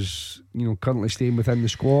everyone is currently staying within the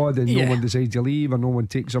squad and no one decides to leave or no one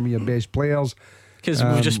takes some of your best players. Because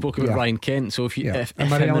we've just spoken about Ryan Kent. So if him and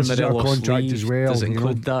Morelos contract leave, as well, does it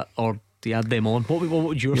include that or do you add them on? What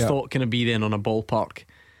would your thought kind of be then on a ballpark?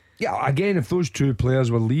 Yeah, again, if those 2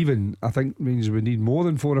 players were leaving, I think it means we need more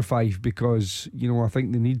than 4 or 5 because I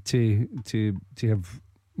think they need to have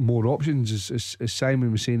more options, as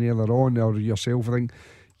Simon was saying earlier on, or yourself. I think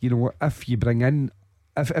if you bring in,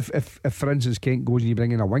 if for instance Kent goes and you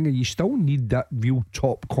bring in a winger, you still need that real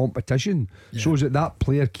top competition, so that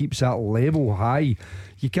player keeps that level high.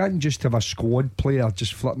 You can't just have a squad player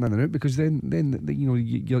just flitting in and out because then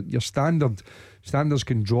your standards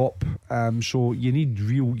can drop. So you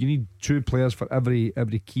need 2 players for every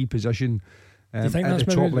key position. Do you think that's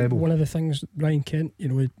maybe top level? One of the things Ryan Kent,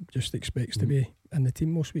 just expects to be in the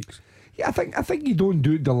team most weeks. Yeah, I think you don't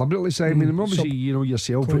do it deliberately, Simon. And obviously,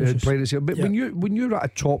 yourself playing itself. But when you're at a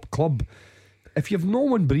top club, if you've no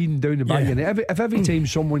one breathing down the back, and if every time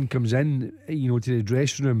someone comes in, to the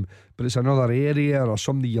dressing room, but it's another area or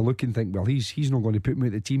somebody you look and think, well, he's not going to put me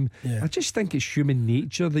at the team. I just think it's human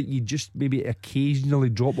nature that you just maybe occasionally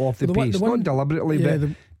drop off the pace, not deliberately. But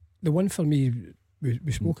the one for me.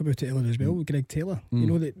 We spoke about it earlier as well with Greg Taylor. They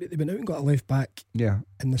went out and got a left back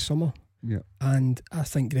in the summer. Yeah. And I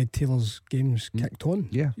think Greg Taylor's games kicked on.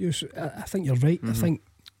 Yeah. I think you're right. I think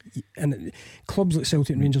and clubs like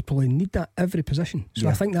Celtic and Rangers probably need that every position. So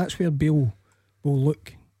I think that's where Beale will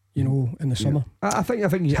look, in the summer. I think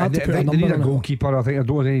they need a goalkeeper. I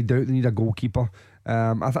don't have any doubt they need a goalkeeper.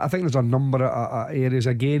 I think there's a number of areas.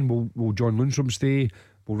 Again, will John Lundstrom stay?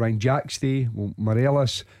 Will Ryan Jack stay? Will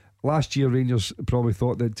Morelos? Last year Rangers probably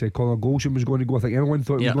thought that Conor Golshin was going to go. I think everyone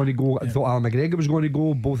thought he was going to go. I thought Alan McGregor was going to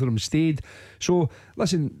go. Both of them stayed. So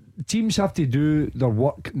listen, teams have to do their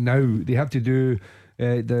work now. They have to do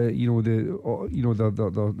the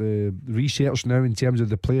research now in terms of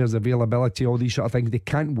the players' availability, all these sort of things. They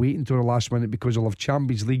can't wait until the last minute because they'll have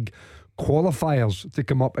Champions League qualifiers to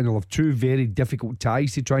come up and they'll have 2 very difficult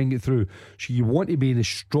ties to try and get through. So you want to be in as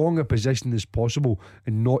strong a position as possible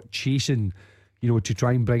and not chasing, to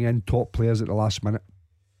try and bring in top players at the last minute.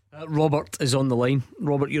 Robert is on the line.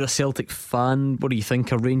 Robert, you're a Celtic fan. What do you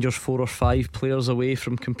think? Are Rangers 4 or 5 players away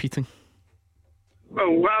from competing?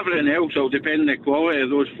 Well, everything else will depend on the quality of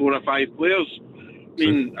those 4 or 5 players. I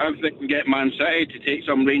mean, if they can get Man City to take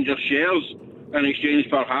some Rangers shares in exchange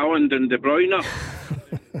for Haaland and De Bruyne,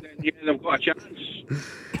 then yeah, they've got a chance.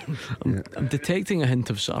 I'm detecting a hint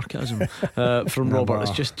of sarcasm from Robert.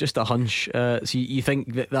 It's just a hunch. So you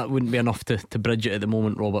think that wouldn't be enough to bridge it at the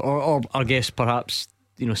moment, Robert? Or I guess perhaps,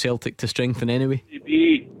 you know, Celtic to strengthen anyway?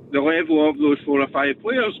 Be the level of those 4 or 5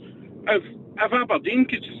 players. If Aberdeen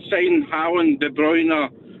could sign Haaland, De Bruyne,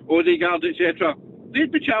 Odegaard, etc.,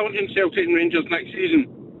 they'd be challenging Celtic and Rangers next season.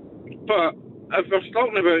 But if we're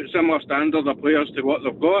talking about similar standard of players to what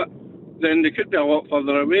they've got, then they could be a lot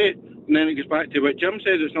further away. And then it goes back to what Jim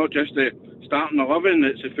said, it's not just the starting 11,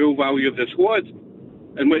 it's the full value of the squad.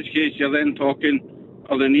 In which case you're then talking,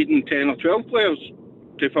 are they needing 10 or 12 players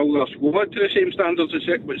to fill their squad to the same standards as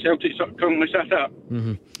what Celtic currently sit at?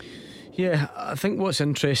 Mm-hmm. Yeah, I think what's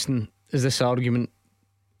interesting is this argument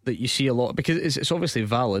that you see a lot, because it's obviously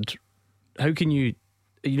valid. How can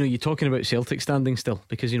you're talking about Celtic standing still,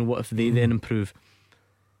 because, you know, what if they then improve?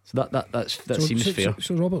 So that seems fair.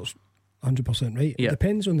 So Robert's 100% right. Yeah. It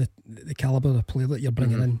depends on the calibre of player that you're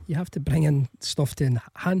bringing in. You have to bring in stuff to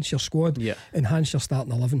enhance your squad, enhance your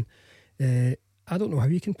starting 11. I don't know how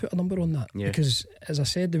you can put a number on that, because as I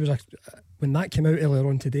said, there was when that came out earlier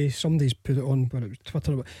on today, somebody's put it on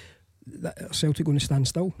Twitter, that Celtic going to stand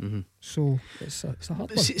still. So it's a hard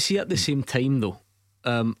one. See, at the same time though,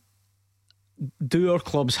 do our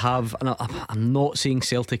clubs have, and I'm not saying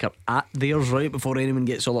Celtic are at theirs, right, before anyone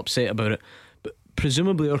gets all upset about it, but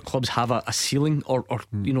presumably our clubs have a ceiling, or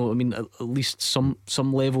you know, I mean, at least some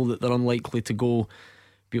level that they're unlikely to go.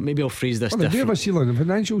 Maybe I'll phrase this differently. They have a ceiling, a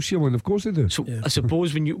financial ceiling, of course they do. So I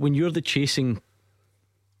suppose when you're the chasing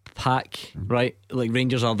pack, right, like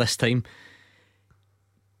Rangers are this time,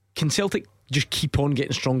 can Celtic just keep on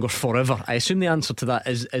getting stronger forever? I assume the answer to that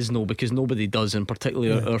is no, because nobody does, and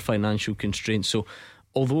particularly our financial constraints. So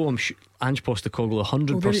although I'm sure Ange Postecoglou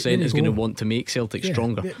 100% is going to want to make Celtic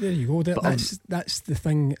stronger. There you go. That's the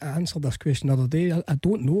thing. I answered this question the other day. I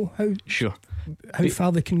don't know how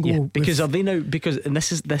far they can go. Because are they now? Because and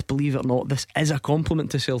this believe it or not, this is a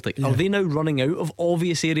compliment to Celtic. Are they now running out of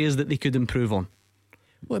obvious areas that they could improve on?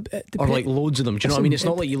 Well, or like loads of them. Do you know what I mean? It's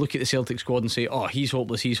not like you look at the Celtic squad and say, oh, he's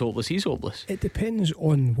hopeless. It depends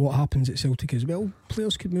on what happens at Celtic as well.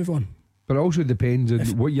 Players could move on. But it also depends on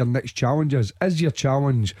what your next challenge is. Is your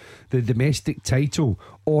challenge the domestic title,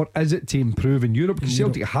 or is it to improve in Europe? Because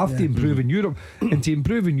Celtic have to improve in Europe. And to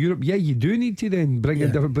improve in Europe, you do need to then bring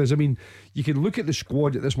in different players. I mean, you can look at the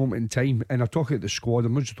squad at this moment in time, and I talk about the squad,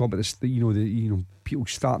 I'm not just talking about this, people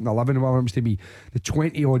starting 11 or whatever it happens to be, the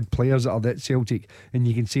 20 odd players that are at Celtic, and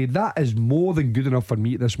you can say that is more than good enough for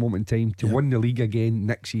me at this moment in time to win the league again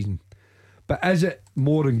next season. But is it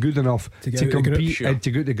more than good enough to compete and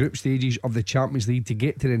to go to the group stages of the Champions League, to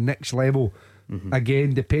get to the next level?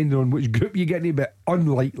 Again, depending on which group you get in, but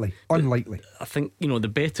unlikely. I think, the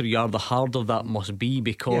better you are, the harder that must be,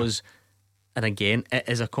 because and again, it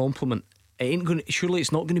is a compliment. Surely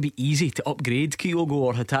it's not going to be easy to upgrade Kyogo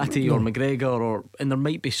or Hatate or McGregor, and there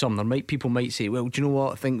might be people might say, well, do you know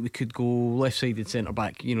what, I think we could go left-sided centre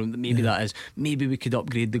back, maybe we could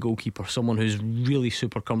upgrade the goalkeeper, someone who's really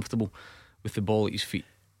super comfortable with the ball at his feet.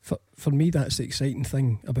 For me, that's the exciting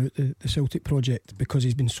thing about the Celtic project, because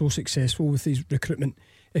he's been so successful with his recruitment.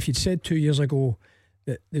 If you'd said 2 years ago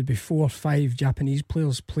that there'd be 4 or 5 Japanese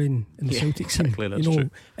players playing in the Celtic team, that's true.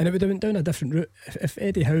 and it would have went down a different route. If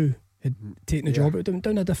Eddie Howe had taken the job, it would have went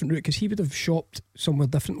down a different route, because he would have shopped somewhere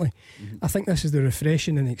differently. I think this is the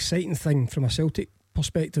refreshing and exciting thing from a Celtic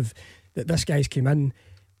perspective, that this guy's came in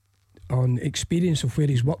on experience of where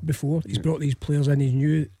he's worked before. He's brought these players in, he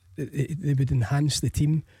knew they would enhance the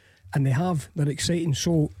team, and they're exciting.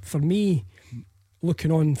 So for me,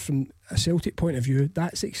 looking on from a Celtic point of view,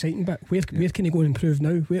 that's the exciting bit. Where can he go and improve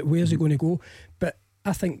now? Where's he going to go? But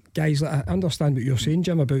I think, guys, I understand what you're saying,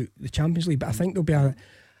 Jim, about the Champions League, but I think there'll be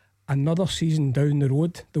another season down the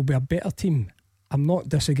road, there'll be a better team. I'm not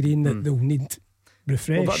disagreeing that they'll need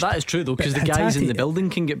refreshed. Well, that is true though, because the guys in the building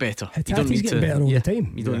can get better. Hatate's getting better all the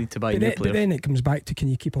time. You don't need to buy new players. But then it comes back to, can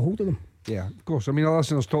you keep a hold of them? Yeah, of course. I mean, our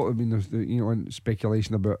listeners talk. I mean, there's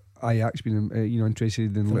speculation about Ajax being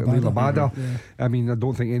interested in Labada. I mean, I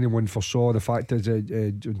don't think anyone foresaw the fact that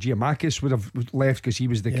Giamakis would have left, because he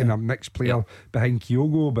was the kind of mixed player behind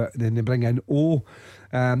Kyogo, but then they bring in O.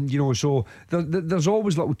 So there's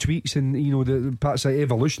always little tweaks, and the parts of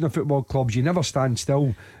evolution of football clubs. You never stand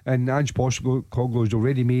still, and Ange Postecoglou's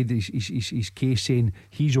already made his case, saying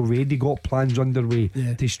he's already got plans underway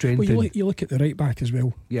to strengthen. Well, you look at the right back as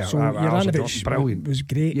well. Yeah, so Juranovic was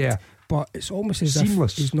great. Yeah, but it's almost as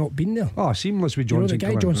seamless. if he's not been there. Oh, seamless with Johnson. The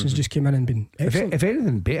guy Johnson's just came in and been excellent. If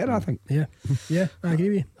anything, better, I think. Yeah, I agree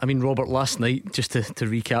with you. I mean, Robert, last night, just to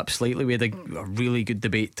recap slightly, we had a really good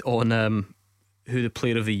debate on who the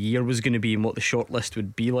player of the year was going to be and what the shortlist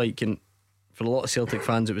would be like. And for a lot of Celtic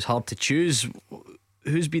fans, it was hard to choose.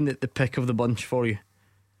 Who's been the pick of the bunch for you?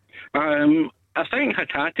 I think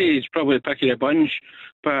Hatate is probably the pick of the bunch,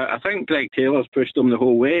 but I think Greg Taylor's pushed him the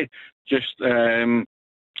whole way.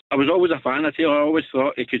 I was always a fan of Taylor. I always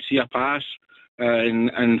thought he could see a pass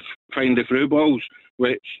and find the through balls,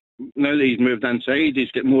 which now that he's moved inside,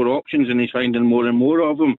 he's got more options and he's finding more and more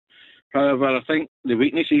of them. However, I think the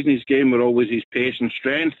weaknesses in his game were always his pace and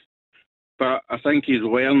strength, but I think he's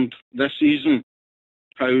learned this season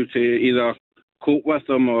how to either cope with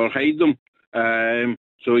them or hide them.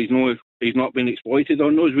 So he's not been exploited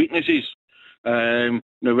on those weaknesses.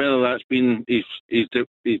 Now, whether that's been he's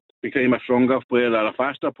become a stronger player or a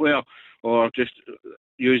faster player, or just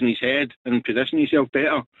using his head and positioning himself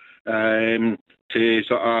better to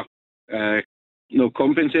sort of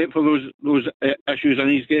compensate for those issues in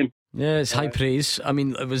his game. Yeah, it's high praise. I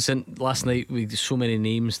mean, it was last night with so many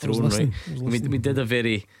names thrown, right? We did a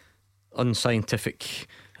very unscientific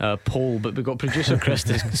poll, but we got producer Chris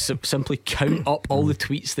to simply count up all the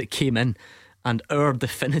tweets that came in, and our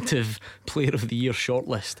definitive player of the year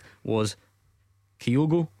shortlist was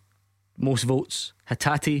Kyogo, most votes;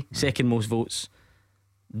 Hatate, second most votes;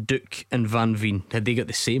 Duke and Van Veen. Had they got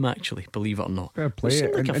the same, actually, believe it or not? Fair play.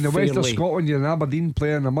 In the west of Scotland, you're an Aberdeen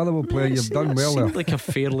player and a Motherwell player. You've done well there. Seemed like a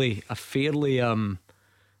fairly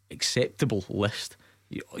acceptable list.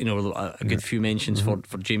 You know, a good few mentions for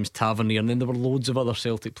James Tavernier, and then there were loads of other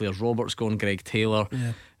Celtic players. Robert's gone, Greg Taylor.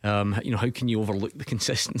 You know, how can you overlook the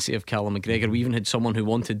consistency of Callum McGregor? We even had someone who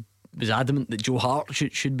was adamant that Joe Hart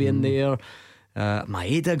should be in there.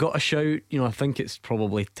 Maeda got a shout. You know, I think it's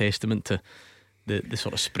probably testament to the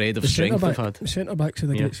sort of spread of strength we've had. The centre backs of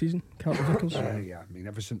the great season, Carter Vickers.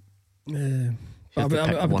 Magnificent.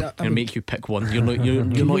 I'll make you pick one. You're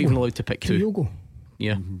not even allowed to pick two. Kyogo.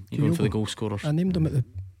 Yeah, you're going for the goal scorers. I named him at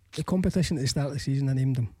the competition at the start of the season. I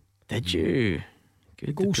named him. Did you?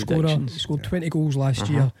 Good goal scorer. He scored 20 goals last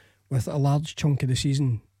year with a large chunk of the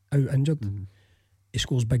season out injured. He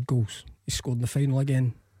scores big goals. He scored in the final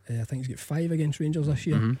again. I think he's got 5 against Rangers this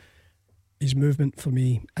year. His movement for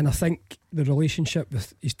me, and I think the relationship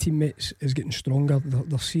with his teammates is getting stronger.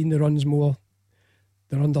 They're seeing the runs more.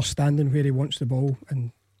 They're understanding where he wants the ball,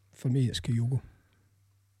 and for me it's Kyogo.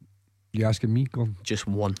 You asking me, Gordon? Just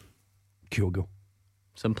one. Kyogo.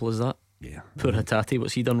 Simple as that. Yeah. Poor Hatate,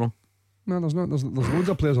 what's he done wrong? No, there's loads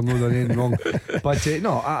of players I've not done anything wrong. But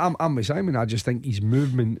I'm with Simon. I just think his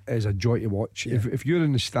movement is a joy to watch. If you're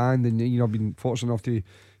in the stand, and I've been fortunate enough to be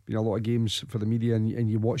in a lot of games for the media,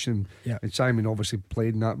 and you watch him, and Simon obviously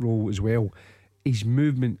played in that role as well. His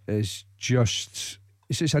movement is just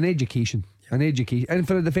it's an education. An education, and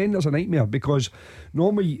for a defender it's a nightmare, because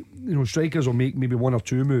normally strikers will make maybe 1 or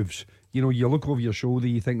 2 moves. You look over your shoulder,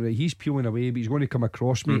 you think, right, he's peeling away, but he's going to come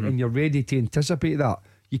across me, and you're ready to anticipate that.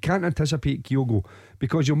 You can't anticipate Kyogo,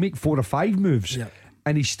 because you'll make 4 or 5 moves,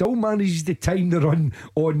 and he still manages to time the run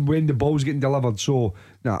on when the ball's getting delivered. So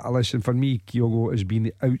listen, for me, Kyogo has been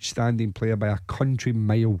the outstanding player by a country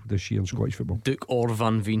mile this year in Scottish football. Duke or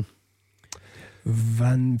Van Veen?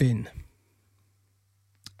 Van Veen.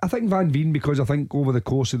 I think Van Veen, because I think over the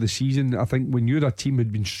course of the season, I think when you're a team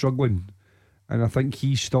who'd been struggling, and I think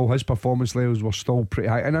his performance levels were still pretty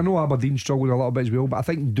high, and I know Aberdeen struggled a little bit as well, but I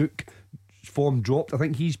think Duke's form dropped. I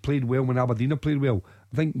think he's played well when Aberdeen have played well.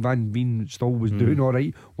 I think Van Veen still was doing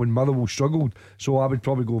alright when Motherwell struggled, so I would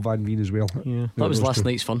probably go Van Veen as well. That was last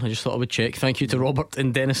night's fun. I just thought I would check. Thank you to Robert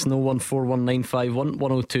in Dennis,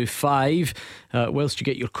 01419511025. Whilst you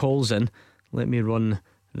get your calls in, let me run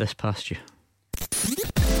this past you.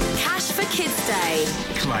 Cash for Kids Day.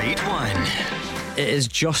 Clyde 1. It is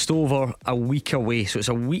just over a week away, so it's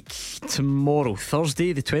a week tomorrow.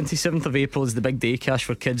 Thursday the 27th of April is the big day, Cash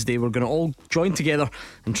for Kids Day. We're going to all join together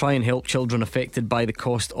and try and help children affected by the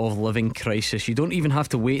cost of living crisis. You don't even have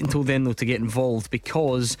to wait until then though to get involved,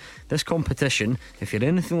 because this competition, if you're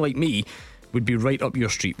anything like me, would be right up your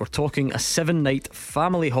street. We're talking a 7-night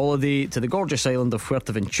family holiday to the gorgeous island of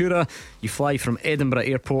Fuerteventura. You fly from Edinburgh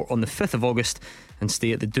Airport on the 5th of August and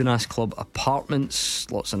stay at the Dunas Club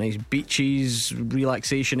Apartments. Lots of nice beaches,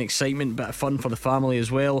 relaxation, excitement, bit of fun for the family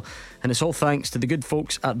as well. And it's all thanks to the good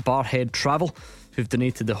folks at Barhead Travel. who've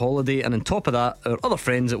donated the holiday, and on top of that, our other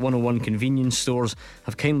friends at 101 convenience stores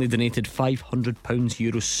have kindly donated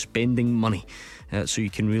 €500 spending money, so you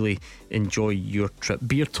can really enjoy your trip.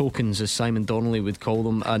 Beer tokens, as Simon Donnelly would call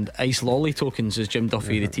them, and ice lolly tokens, as Jim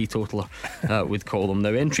Duffy, the teetotaler, would call them. Now,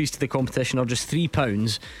 entries to the competition are just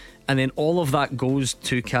 £3, and then all of that goes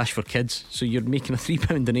to Cash for Kids. So you're making a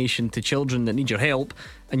 £3 donation to children that need your help,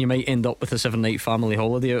 and you might end up with a 7-night family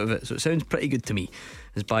holiday out of it. So it sounds pretty good to me,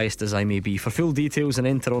 as biased as I may be. For full details and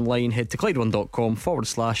enter online, head to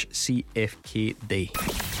Clyde1.com/CFK Day.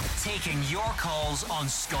 Taking your calls on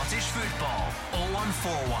Scottish football.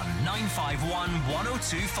 0141 951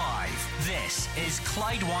 1025. This is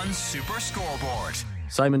Clyde One Super Scoreboard.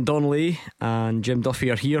 Simon Donnelly and Jim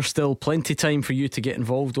Duffy are here. Still plenty time for you to get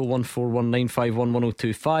involved. 0141 951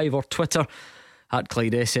 1025 or Twitter at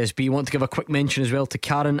Clyde SSB. Want to give a quick mention as well to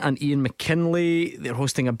Karen and Ian McKinley. They're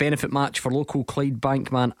hosting a benefit match for local Clyde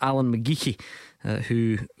bankman Alan McGeechy,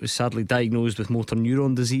 who was sadly diagnosed with motor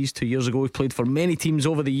neuron disease 2 years ago. He played for many teams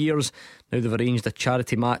over the years. Now they've arranged a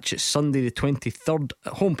charity match. It's Sunday the 23rd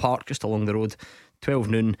at Home Park, just along the road, 12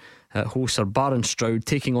 noon. Hosts are Baron Stroud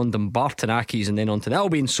taking on Dumbarton Accies, and then on to the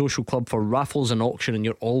Albion Social Club for raffles and auction, and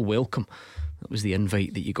you're all welcome. That was the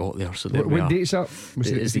invite that you got there. So there we are. What date's that?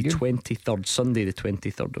 It is the 23rd, Sunday the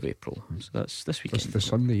 23rd of April. So that's this weekend. That's the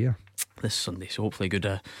Sunday, yeah. This Sunday. So hopefully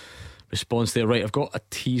good response there. Right, I've got a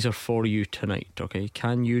teaser for you tonight. Okay,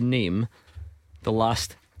 can you name the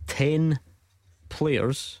last 10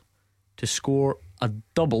 players to score a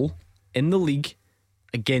double in the league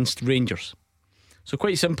against Rangers? So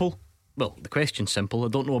quite simple. Well, the question's simple. I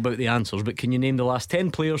don't know about the answers, but can you name the last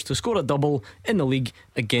 10 players to score a double in the league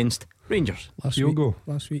against Rangers? Kyogo.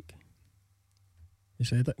 Last week. You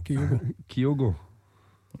said it. Kyogo. Kyogo.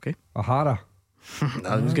 Okay. Ahara.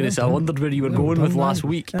 I was going to say, I wondered where you were going with last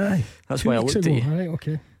week. Aye. That's 2 why I weeks looked ago. at you. Right,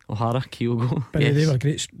 okay. O'Hara, Kyogo. But yes. they were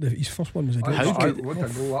great. His first one was a great. How good? What a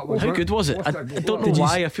goal that was. How good was it? I don't know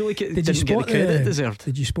why. I feel like it didn't get the credit it deserved.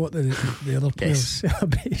 Did you spot the other player's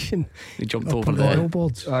celebration? He jumped Up over on the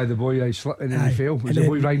boards. Aye, the boy slipped and then he fell. Was And the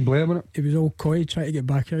boy Ryan Blair on it? He was all coy trying to get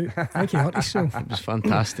back out. I think he hurt himself. It was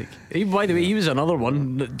fantastic. By the way, he was another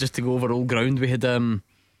one, just to go over old ground. We had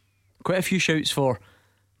quite a few shouts for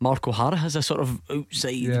Mark O'Hara as a sort of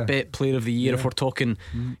outside bet player of the year, if we're talking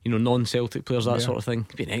non-Celtic players, that sort of thing.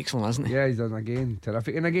 He's been excellent, hasn't he? Yeah, he's done again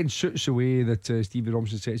terrific, and again suits the way that Stevie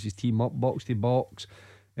Robinson sets his team up, box to box,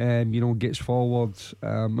 gets forward,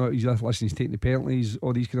 he's taking the penalties,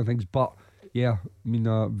 all these kind of things. But yeah, I mean,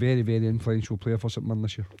 a very, very influential player for St Mirren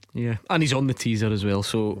this year. Yeah, and he's on the teaser as well.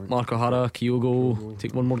 So Mark O'Hara, Kyogo,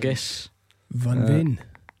 take one more guess. Van Veen.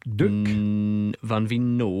 Duke. Van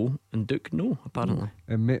Veen, no. And Duke, no, apparently.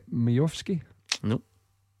 Majovsky? No.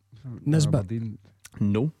 Nisbet?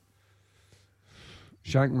 No.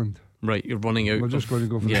 Shankland? Right, you're running out. We're just going to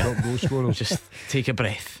go for the top goal scorers. Just take a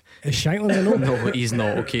breath. Is Shankland a no? No, he's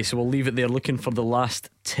not. Okay, so we'll leave it there. Looking for the last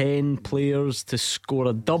 10 players to score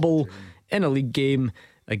a double in a league game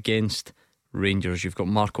against Rangers. You've got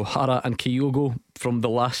Mark O'Hara and Kyogo from the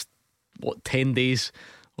last 10 days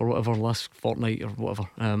or whatever, last fortnight or whatever.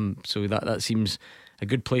 So that seems a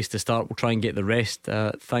good place to start. We'll try and get the rest.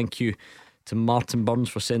 Thank you to Martin Burns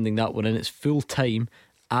for sending that one in. It's full time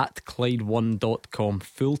at Clyde1.com.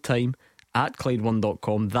 Full time at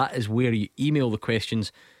Clyde1.com. That is where you email the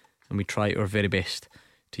questions, and we try our very best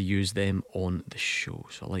to use them on the show.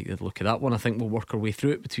 So I like the look of that one. I think we'll work our way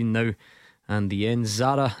through it between now and the end.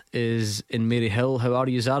 Zara is in Maryhill. How are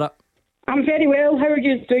you, Zara? I'm very well. How are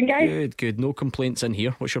you doing, guys? Good. No complaints in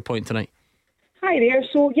here. What's your point tonight? Hi there.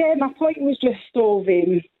 So yeah, my point was just of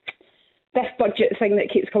this budget thing that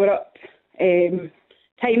keeps coming up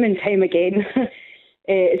time and time again.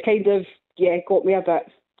 It's kind of got me a bit.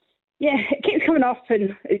 Yeah, it keeps coming up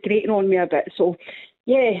and it's grating on me a bit. So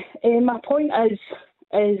my point is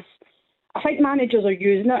I think managers are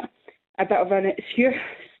using it a bit of an excuse,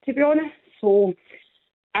 to be honest. So,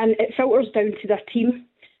 and it filters down to their team.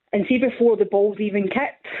 And see, before the ball's even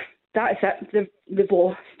kicked, that's it. They've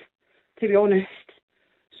lost, to be honest.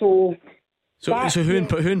 So who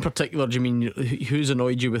in particular do you mean? Who's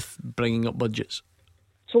annoyed you with bringing up budgets?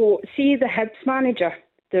 So see the Hibs manager,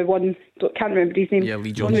 the one, can't remember his name. Yeah,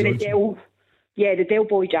 Lee Johnson. The Del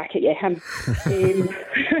Boy jacket. Yeah, him.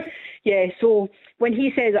 So when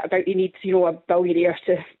he says that about he needs a billionaire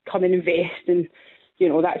to come and invest, and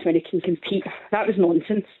that's when he can compete. That was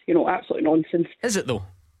nonsense. Absolutely nonsense. Is it though?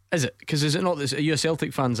 Is it? Because is it not? Are you a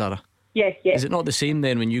Celtic fan, Zara? Yeah. Is it not the same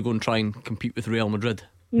then when you go and try and compete with Real Madrid?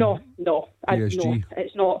 No,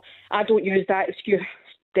 it's not. I don't use that excuse.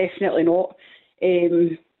 Definitely not.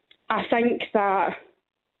 I think that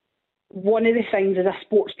one of the things as a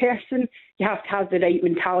sports person, you have to have the right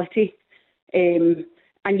mentality, and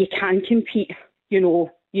you can compete. You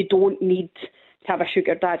know, you don't need to have a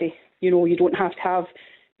sugar daddy. You know, you don't have to have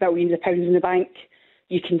billions of pounds in the bank.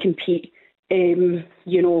 You can compete. You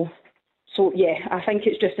know, so yeah, I think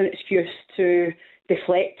it's just an excuse to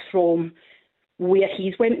deflect from where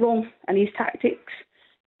he's went wrong in his tactics.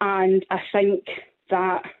 And I think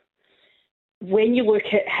that when you look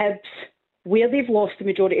at Hibs, where they've lost the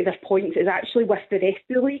majority of their points is actually with the rest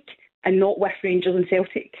of the league and not with Rangers and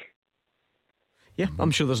Celtic. Yeah,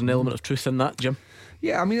 I'm sure there's an element of truth in that, Jim.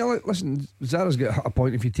 Yeah, I mean, listen, Zara's got a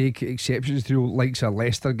point if you take exceptions to likes of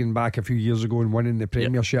Leicester going back a few years ago and winning the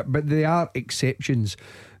Premiership, but they are exceptions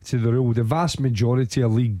to the rule. The vast majority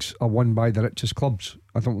of leagues are won by the richest clubs.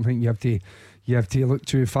 I don't think you have to look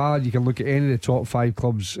too far. You can look at any of the top 5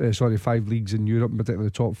 clubs, 5 leagues in Europe, particularly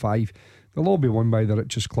the top 5. They'll all be won by the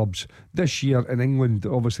richest clubs. This year in England,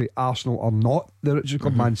 obviously Arsenal are not the richest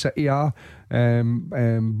club, Man City are,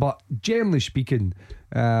 but generally speaking,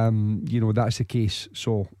 that's the case.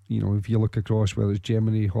 So, if you look across whether it's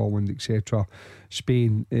Germany, Holland, etc.,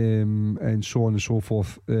 Spain, and so on and so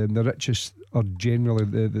forth, the richest are generally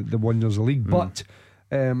the winners of the league. But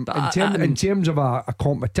in terms of a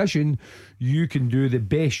competition, you can do the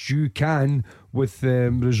best you can with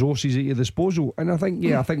resources at your disposal. And I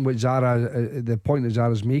think what Zara, the point that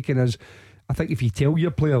Zara's making is, I think if you tell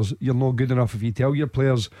your players you're not good enough, if you tell your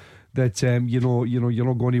players that you're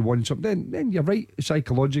not going to win something, then you're right.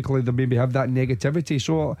 Psychologically, they maybe have that negativity.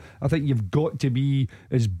 So I think you've got to be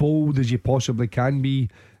as bold as you possibly can be.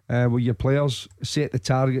 With your players, set the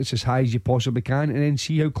targets as high as you possibly can, and then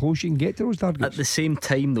see how close you can get to those targets. At the same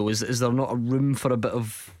time, though, is there not a room for a bit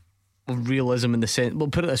of realism in the sense? Well,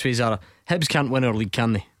 put it this way, Zara: Hibs can't win our league,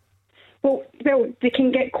 can they? Well, they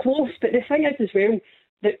can get close, but the thing is as well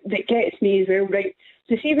that gets me as well, right?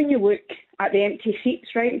 So see when you look at the empty seats,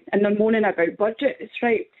 right, and they're moaning about budgets,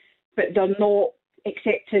 right, but they're not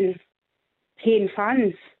accepting paying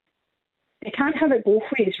fans. They can't have it both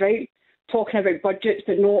ways, right? Talking about budgets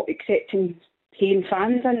but not accepting paying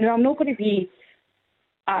fans. And I'm not going to be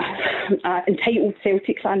an entitled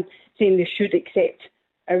Celtic fan saying they should accept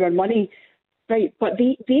our money, right? But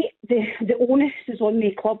the onus is on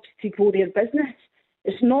the clubs to grow their business.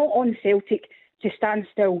 It's not on Celtic to stand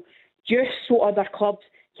still just so other clubs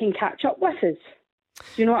can catch up with us.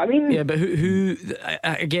 Do you know what I mean? Yeah, but who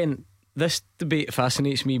again, this debate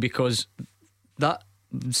fascinates me because that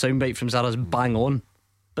soundbite from Zara's bang on.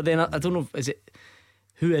 But then I don't know,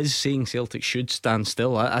 who is saying Celtic should stand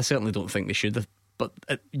still? I certainly don't think they should. But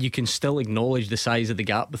you can still acknowledge the size of the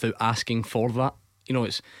gap without asking for that.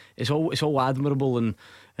 It's all admirable and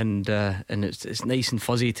it's nice and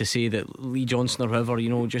fuzzy to say that Lee Johnson or whoever,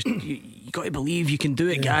 just you got to believe you can do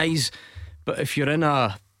it, guys. But if you're in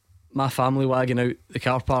my family wagon out the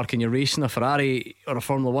car park and you're racing a Ferrari or a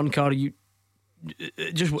Formula 1 car,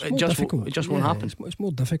 it just won't happen. It's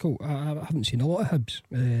more difficult. I haven't seen a lot of Hibs.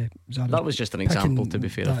 That was just an example, to be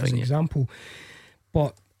fair. I think an example.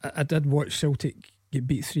 But I did watch Celtic get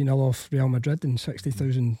beat 3-0 off Real Madrid, and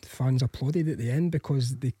 60,000 fans applauded at the end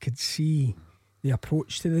because they could see the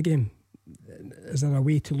approach to the game. Is there a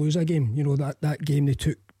way to lose a game? That game they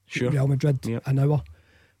took Real Madrid an hour.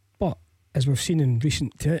 But as we've seen in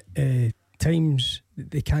recent times,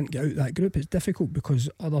 they can't get out that group. It's difficult because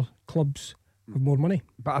other clubs have more money.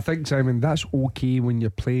 But I think, Simon, that's okay when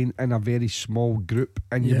you're playing in a very small group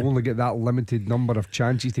and you only get that limited number of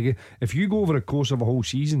chances to get. If you go over the course of a whole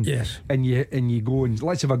season, and you go and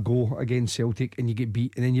let's have a go against Celtic and you get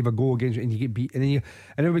beat, and then you have a go against it and you get beat, and then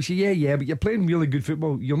everybody say but you're playing really good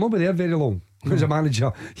football. You'll not be there very long as a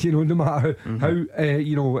manager. No matter how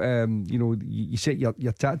you set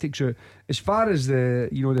your tactics out. As far as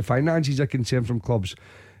the finances are concerned from clubs,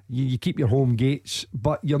 you keep your home gates,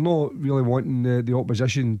 but you're not really wanting the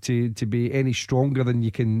opposition to be any stronger than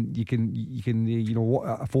you can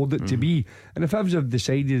afford it to be. And if Hibs have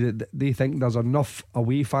decided that they think there's enough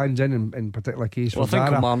away fans in particular case, I think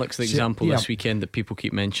Kilmarnock's the example this weekend that people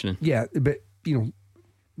keep mentioning. Yeah, but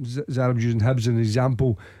Zara was using Hibs as an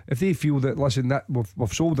example. If they feel that, listen, that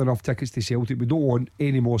we've sold enough tickets to Celtic, we don't want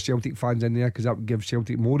any more Celtic fans in there because that would give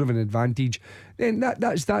Celtic more of an advantage, then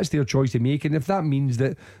that's their choice to make. And if that means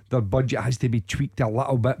that their budget has to be tweaked a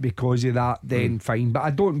little bit because of that, then fine. But I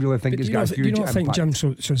don't really think it's got a huge impact. I think, Jim,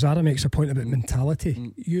 so Zara makes a point about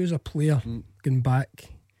mentality. You as a player going back,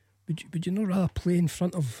 would you not rather play in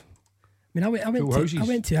front of? I mean, I went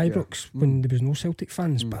to Ibrox when there was no Celtic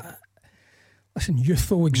fans, but listen,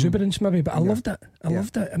 youthful exuberance maybe, but I loved it. I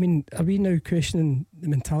loved it. I mean, are we now questioning the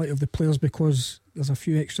mentality of the players because there's a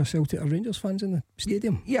few extra Celtic or Rangers fans in the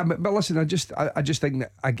stadium? Yeah, but listen, I just think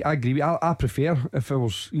that I agree with you. I prefer if it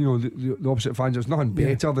was, you know, the opposite fans. There's nothing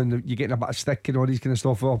better than you getting a bit of stick and all these kind of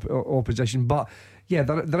stuff opposition. But yeah,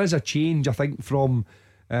 there is a change, I think, from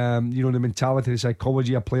you know, the mentality, the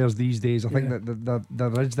psychology of players these days. I think that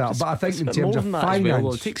there is that. But I think in terms of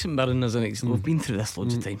finance, take St Mirren as an example. We've been through this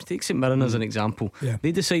loads of times. Take St Mirren as an example.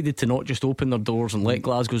 They decided to not just open their doors and let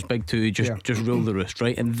Glasgow's big two just rule the roost,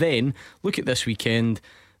 right? And then look at this weekend.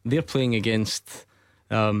 They're playing against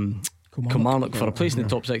Kilmarnock for a place in the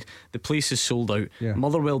top 6. The place is sold out.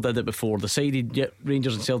 Motherwell did it before, decided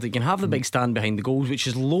Rangers and Celtic can have the big stand behind the goals, which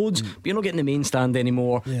is loads, but you're not getting the main stand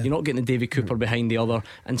anymore. You're not getting the Davy Cooper behind the other.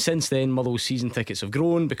 And since then, Motherwell's season tickets have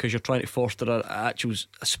grown because you're trying to foster a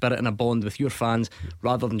spirit and a bond with your fans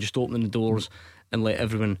rather than just opening the doors and let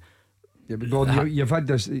everyone. But Gordon, you've had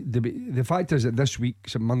this. The fact is that this week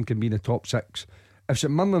St Mirren can be in the top 6. If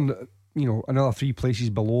St Mirren, you know, another 3 places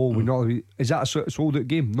below, is that a sold out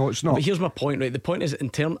game? No, it's not. But here's my point, right? The point is, in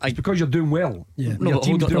terms, it's because you're doing well.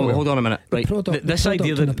 Hold on a minute, right? This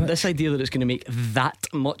idea that it's going to make that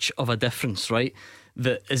much of a difference, right?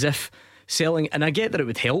 That as if selling, and I get that it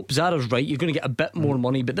would help. Zara's right, you're going to get a bit more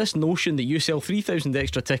money, but this notion that you sell 3,000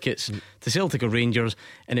 extra tickets to Celtic or Rangers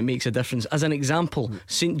and it makes a difference. As an example,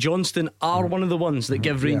 St Johnstone are one of the ones that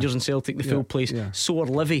give Rangers and Celtic the full place. So are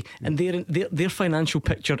Livy, and their financial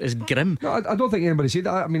picture is grim. No, I don't think anybody said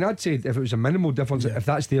that. I mean, I'd say if it was a minimal difference, if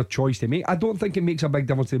that's their choice to make, I don't think it makes a big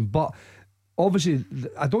difference to them. But obviously,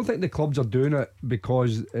 I don't think the clubs are doing it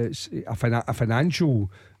because it's a financial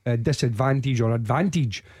disadvantage or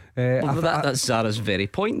advantage. That's Zara's very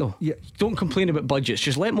point, though. Don't complain about budgets,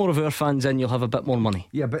 just let more of our fans in, you'll have a bit more money.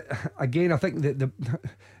 Yeah, but again, I think that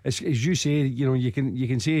as you say, you know, you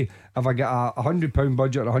can say if I get a £100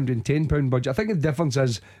 budget or £110 budget. I think the difference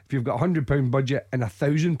is if you've got a £100 budget and a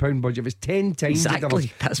 £1,000 budget, if it's 10 times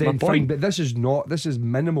exactly, that's my point. Fine, but this is not. This is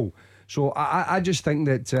minimal. So I just think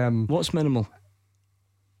that what's minimal?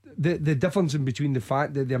 The difference in between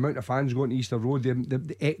the amount of fans going to Easter Road,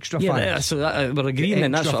 the extra fans. So we're agreeing,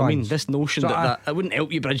 and that's what I mean. This notion that it wouldn't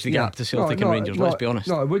help you bridge the gap to Celtic and Rangers. Let's be honest.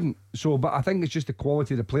 No, it wouldn't. So, but I think it's just the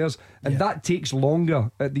quality of the players, and that takes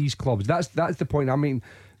longer at these clubs. That's the point. I mean,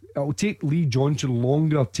 it'll take Lee Johnson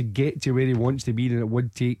longer to get to where he wants to be than it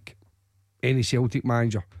would take any Celtic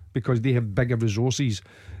manager, because they have bigger resources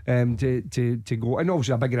to go, and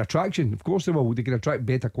obviously a bigger attraction. Of course they will. They can attract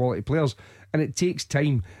better quality players, and it takes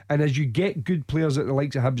time. And as you get good players at the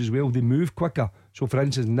likes of Hibs as well, they move quicker. So for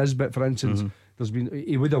instance, Nisbet, there's been,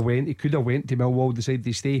 he could have went to Millwall, decided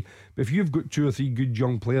to stay. But if you've got 2 or 3 good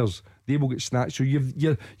young players, they will get snatched. So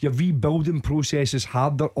your rebuilding process is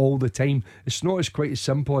harder all the time. It's not as quite as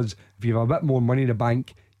simple as if you have a bit more money in the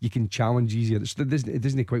bank, you can challenge easier. It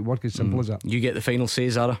doesn't quite work as simple as that. You get the final say,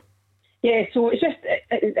 Zara. Yeah, so it's just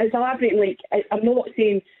it's elaborating. Like I'm not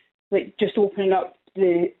saying like just opening up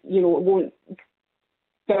the, you know, it won't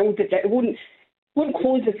build it won't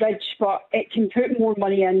close the bridge, but it can put more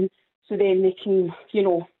money in, so then they can, you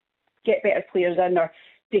know, get better players in, or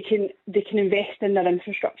they can invest in their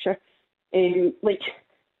infrastructure. Like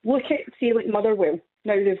look at, say, like Motherwell.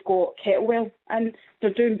 Now they've got Kettlewell and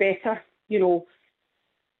they're doing better. You know,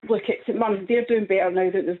 look at St Mirren, they're doing better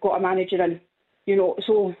now that they've got a manager in. You know,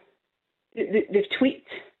 so they've tweaked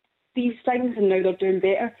these things and now they're doing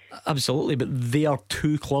better. Absolutely, but they are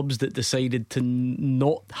 2 clubs that decided to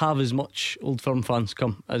not have as much Old Firm fans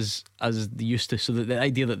come as they used to. So that the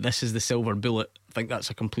idea that this is the silver bullet, I think that's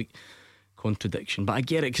a complete contradiction. But I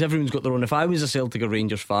get it, because everyone's got their own. If I was a Celtic or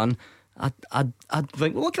Rangers fan, I'd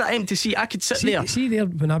think, well, look at that empty seat, I could sit there. See there,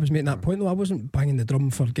 when I was making that point though, I wasn't banging the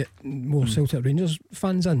drum for getting more Celtic Rangers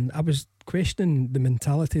fans in. I was questioning the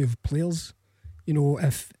mentality of players. You know,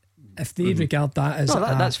 if they regard that as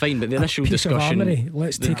that's fine, but the initial discussion, armory,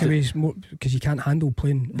 let's take away more, because you can't handle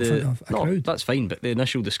playing in front of a crowd. That's fine, but the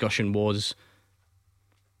initial discussion was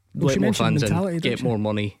let more fans in, get more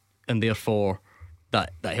money, and therefore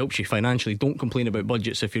that helps you financially. Don't complain about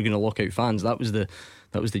budgets if you're going to lock out fans. That was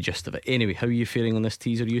the gist of it. Anyway, how are you faring on this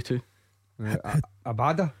teaser, you two?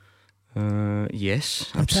 Abada? Yes,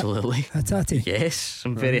 absolutely. Hatati? Yes,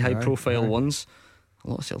 some very high profile ones. A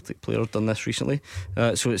lot of Celtic players have done this recently.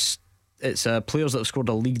 So it's players that have scored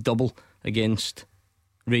a league double against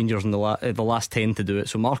Rangers in the last 10 to do it.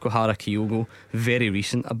 So Mark O'Hara, Kyogo, very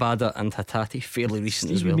recent. Abada and Hatati, fairly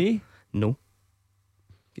recent as well. May? No,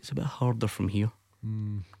 it's a bit harder from here.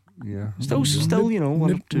 Yeah, still, you know,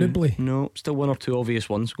 one or two. Nibbly. No, still 1 or 2 obvious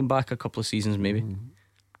ones. Going back a couple of seasons, maybe.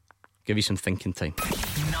 Give you some thinking time.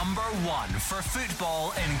 Number one for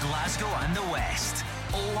football in Glasgow and the West.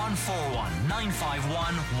 0141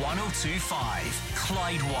 951 1025.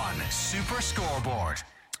 Clyde 1 Super Scoreboard.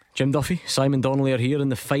 Jim Duffy, Simon Donnelly are here in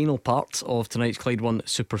the final part of tonight's Clyde 1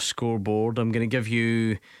 Super Scoreboard. I'm going to give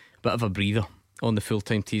you a bit of a breather on the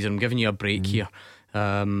full-time teaser. I'm giving you a break here.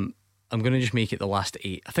 I'm going to just make it the last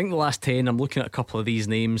 8. I think the last 10, I'm looking at a couple of these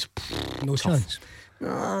names. No tough. chance.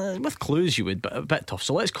 With clues you would, but a bit tough.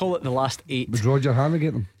 So let's call it the last 8. Would Roger Hannah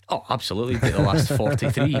get them? Oh, absolutely, get the last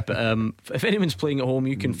 43. But if anyone's playing at home,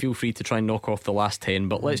 you can feel free to try and knock off the last 10.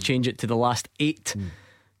 But let's change it to the last 8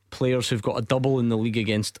 players who've got a double in the league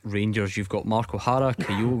against Rangers. You've got Mark O'Hara,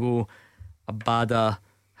 Kyogo, Abada,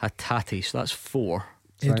 Hatate. So that's 4.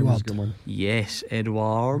 Edward. Yes,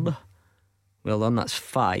 Edward. Well done, that's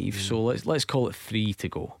 5. So let's call it 3 to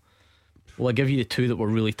go. Well, I give you the 2 that were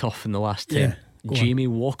really tough in the last 10. Jamie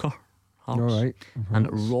Walker, Hearts, all right.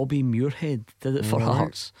 and Robbie Muirhead did it for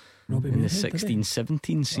Hearts in the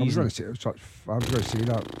 16-17 season. I was going to say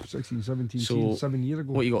that 16-17 season 7 years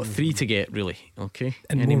ago. What you got 3 to get, really? Okay.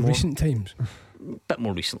 In more recent times. Bit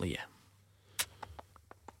more recently, yeah.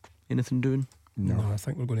 Anything doing? No, I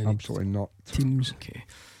think we're going to need absolutely not. Teams. Okay.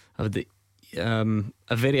 I would.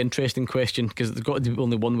 A very interesting question, because there's got to be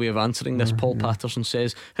only one way of answering this. Paul Patterson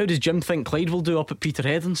says, how does Jim think Clyde will do up at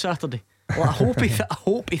Peterhead on Saturday? Well, I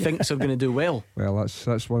hope he thinks they're going to do well. Well,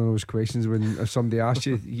 that's one of those questions when if somebody asks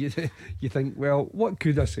you, you think, well, what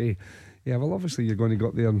could I say? Yeah, well, obviously you're going to go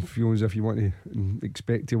up there and feel as if you want to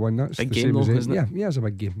expect to win. That's big the game same though, as it. isn't it? Yeah, it's a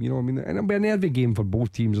big game. You know what I mean? And it'll be a nervy game for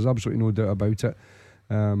both teams. There's absolutely no doubt about it.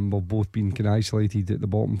 We've both been kind of isolated at the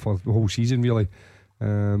bottom for the whole season, really.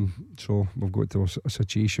 So we've got to a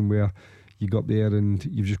situation where you go up there and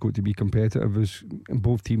you've just got to be competitive. And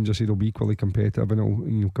both teams, I say, they'll be equally competitive, and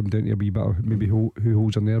it'll come down to a wee bit of maybe who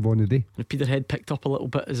holds their nerve on the day. Have Peterhead picked up a little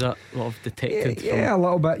bit? Is that what I've detected? Yeah, a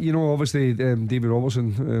little bit. You know, obviously David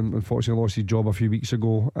Robertson unfortunately lost his job a few weeks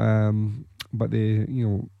ago. But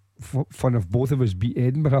fun of both of us beat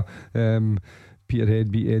Edinburgh.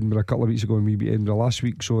 Peterhead beat Edinburgh a couple of weeks ago, and we beat Edinburgh last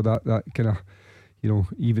week. So that kind of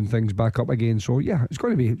even things back up again. So yeah, it's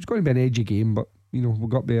going to be an edgy game, but we'll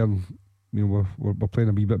go up there and we're playing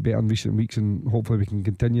a wee bit better in recent weeks, and hopefully we can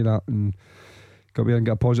continue that and go up there and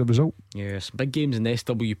get a positive result. Yes, big games in the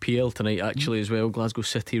SWPL tonight actually as well. Glasgow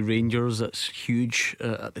City Rangers, that's huge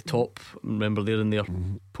at the top. Remember they're in their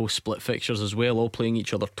post-split fixtures as well, all playing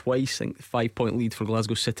each other twice. I think 5-point lead for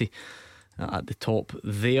Glasgow City at the top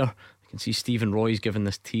there. You can see Stephen Roy's given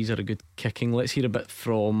this teaser a good kicking. Let's hear a bit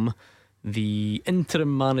from the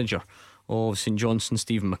interim manager of St Johnstone,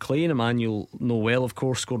 Stephen McLean. Emmanuel Noel, of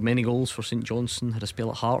course, scored many goals for St Johnstone. Had a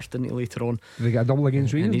spell at Hearts, didn't he, later on? Did they get a double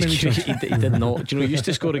against Rangers? He did not. Do you know, he used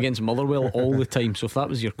to score against Motherwell all the time. So if that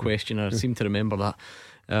was your question, I seem to remember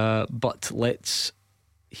that. But let's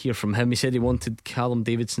hear from him. He said he wanted Callum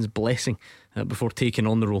Davidson's blessing before taking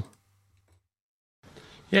on the role.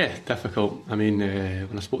 Yeah, difficult. I mean,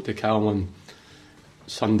 when I spoke to Callum on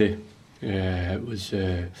Sunday, it was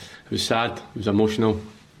sad, it was emotional,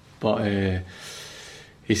 but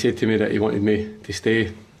he said to me that he wanted me to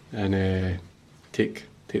stay and take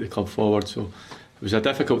the club forward. So it was a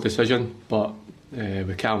difficult decision, but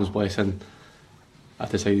with Callum's blessing, I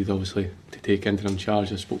decided obviously to take interim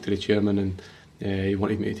charge. I spoke to the chairman, and he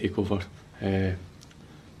wanted me to take over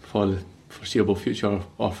for the foreseeable future,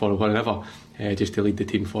 or for whenever, just to lead the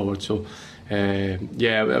team forward. So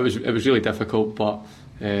yeah, it was really difficult, but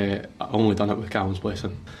I only done it with Callum's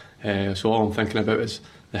blessing. So all I'm thinking about is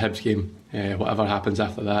the Hibs game. Whatever happens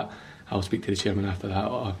after that, I'll speak to the chairman after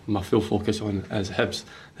that. My full focus on is Hibs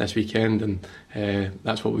this weekend, and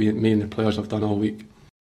that's what me and the players have done all week.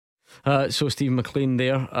 So Stephen McLean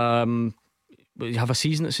there. You have a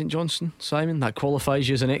season at St Johnstone, Simon. That qualifies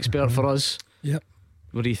you as an expert for us. Yep.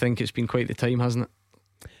 What do you think? It's been quite the time, hasn't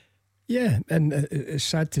it? Yeah, and it's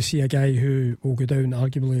sad to see a guy who will go down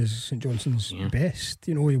arguably as St Johnstone's best.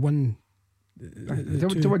 He won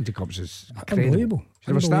to win the Cups is unbelievable.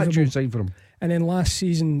 There was a statue inside for him. And then last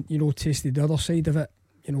season, tasted the other side of it,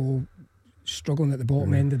 struggling at the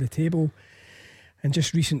bottom end of the table, and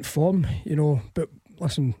just recent form, but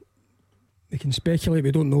listen, we can speculate.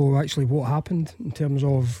 We don't know actually what happened in terms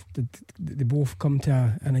of did they both come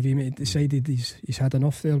to an agreement, decided he's had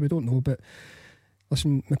enough there. We don't know, but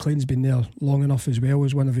listen, McLean's been there long enough as well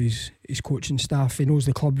as one of his coaching staff. He knows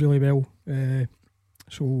the club really well,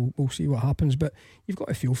 so we'll see what happens. But you've got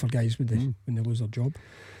to feel for guys when they lose their job.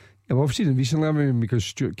 Yeah, well, I've seen it recently, because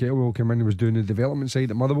Stuart Kettlewell came in and was doing the development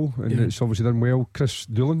side at Motherwell, and it's obviously done well. Chris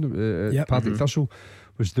Doolan at Partick Thistle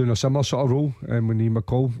was doing a similar sort of role, when Ian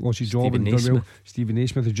McCall lost his job and done well. Stephen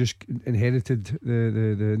Naismith had just inherited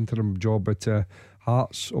the interim job at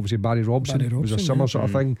Hearts. Obviously Barry Robson was a similar sort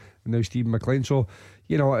of thing, and now Stephen McLean. So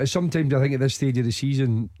sometimes I think at this stage of the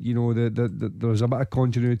season, there's a bit of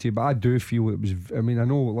continuity, but I do feel it was. I mean, I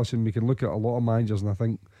know. Listen, we can look at a lot of managers, and I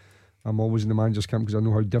think I'm always in the managers camp because I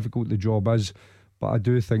know how difficult the job is. But I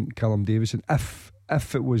do think Callum Davison, if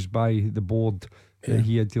it was by the board that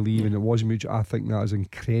he had to leave and it was mutual, I think that is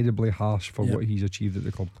incredibly harsh for what he's achieved at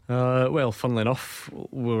the club. Well, funnily enough,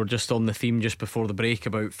 we were just on the theme just before the break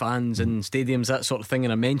about fans and stadiums, that sort of thing,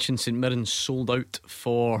 and I mentioned St Mirren sold out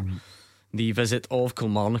for the visit of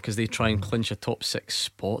Kilmarnock as they try and clinch a top 6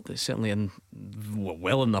 spot. It's certainly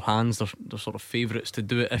well in their hands. They're sort of favourites to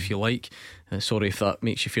do it, if you like. Sorry if that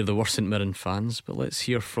makes you feel the worst St Mirren fans, but let's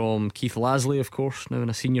hear from Keith Lasley, of course, now in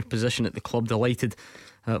a senior position at the club. Delighted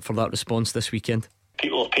for that response this weekend.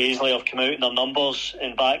 People of Paisley have come out in their numbers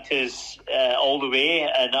and backed us all the way,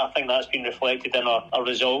 and I think that's been reflected in our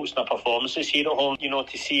results and our performances here at home.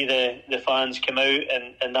 To see the fans come out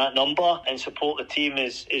in that number and support the team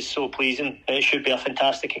is so pleasing. It should be a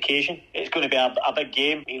fantastic occasion. It's going to be a big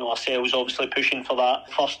game. Ourselves obviously pushing for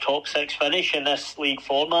that first top 6 finish in this league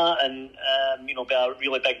format, and be a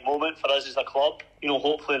really big moment for us as a club.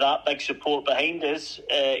 Hopefully that big support behind us,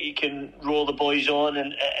 you can roll the boys on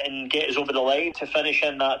and get us over the line to finish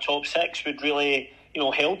in that top 6 would really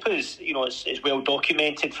help us. It's well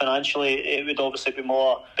documented financially. It would obviously be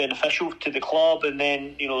more beneficial to the club, and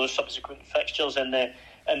then the subsequent fixtures in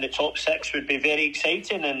the top 6 would be very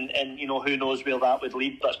exciting, and who knows where that would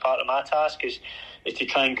lead. That's part of my task is to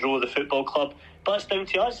try and grow the football club. But it's down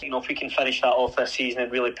to us. If we can finish that off this season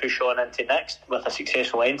and really push on into next with a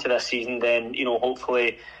successful end to this season, then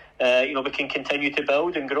hopefully we can continue to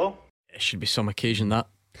build and grow. It should be some occasion, that.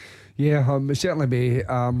 Yeah, it certainly be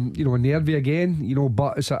a nervy again,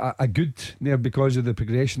 but it's a good nerve because of the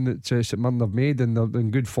progression that St Mirren have made, and they're in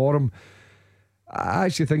good form. I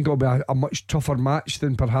actually think it'll be a much tougher match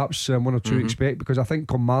than perhaps one or two expect, because I think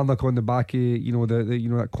Kilmarnock on the back of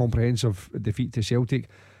that comprehensive defeat to Celtic,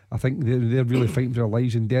 I think they're really fighting for their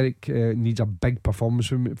lives, and Derek needs a big performance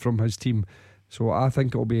from his team. So I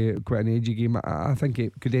think it'll be quite an edgy game. I think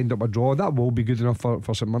it could end up a draw. That will be good enough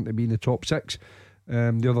for St Mirren to be in the top 6.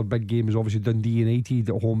 The other big game is obviously Dundee United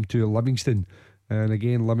at home to Livingston, and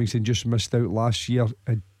again Livingston just missed out last year.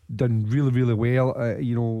 Had done really, really well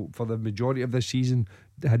for the majority of this season.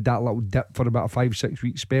 Had that little dip for about a 5-6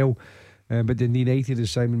 week spell, but Dundee United,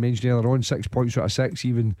 as Simon mentioned earlier on, 6 points out of 6,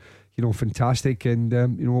 even fantastic, and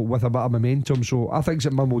with a bit of momentum. So I think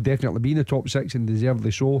St Mirren will definitely be in the top 6, and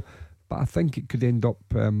deservedly so, but I think it could end up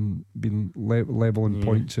being level in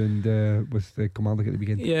points and with Kilmarnock at the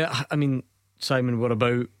beginning. Yeah, I mean, Simon, we're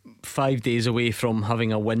about 5 days away from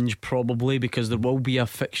having a whinge probably, because there will be a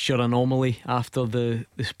fixture anomaly after the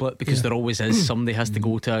split, because there always is. Somebody has to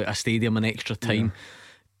go to a stadium an extra time.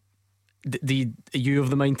 Are you of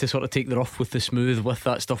the mind to sort of take the rough with the smooth with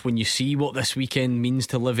that stuff when you see what this weekend means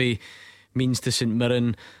to Livy, means to St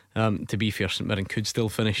Mirren? To be fair, St Mirren could still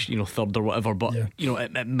finish third or whatever, but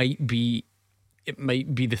it might be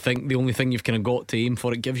the only thing you've kind of got to aim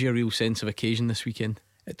for. It gives you a real sense of occasion this weekend.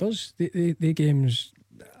 It does. The games,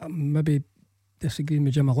 maybe disagreeing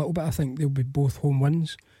with Jim a little bit. I think they'll be both home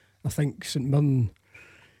wins. I think St Mirren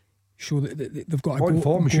show that they've got a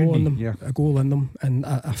goal in them, and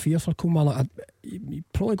I fear for Kilmarnock. You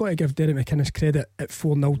probably got to give Derek McInnes credit at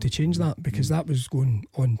 4-0 to change that, because that was going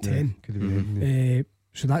on 10.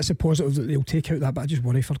 So that's a positive that they'll take out that, but I just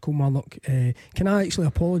worry for Kilmarnock. Can I actually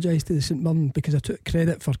apologise to the St Mirren, because I took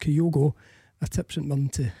credit for Kyogo. I tipped St Mirren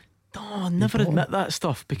to. No, never admit that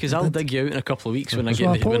stuff, because I'll dig you out in a couple of weeks when I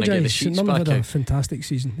get the sheets back out. Had a fantastic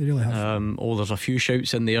season, they really have. There's a few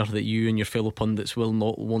shouts in there that you and your fellow pundits will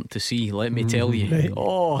not want to see, let me tell you.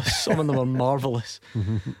 Right. Some of them are marvellous.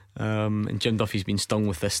 And Jim Duffy's been stung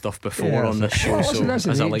with this stuff before on this show, so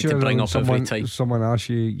as I like to bring up every time. Someone asks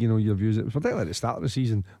you, your views, particularly at the start of the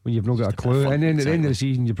season when you've not got a clue, and then at the end of the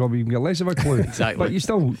season you probably even get less of a clue. Exactly. But you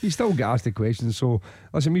still get asked the questions. So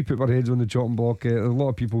listen, we put our heads on the chopping block. A lot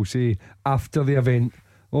of people say after the event,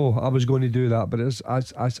 I was going to do that, but it's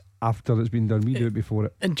after it's been done. We do it before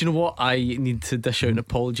it. And do you know what? I need to dish out an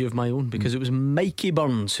apology of my own, because it was Mikey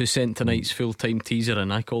Burns who sent tonight's full-time teaser,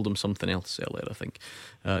 and I called him something else earlier, I think.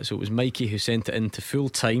 So it was Mikey who sent it in to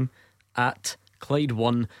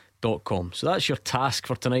fulltime@Clyde1.com. So that's your task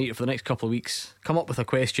for tonight, for the next couple of weeks. Come up with a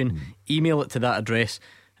question, email it to that address,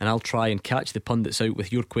 and I'll try and catch the pundits out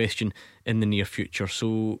with your question in the near future.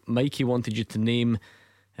 So Mikey wanted you to name,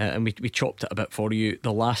 and we chopped it a bit for you,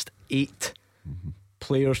 the last 8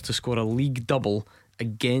 players to score a league double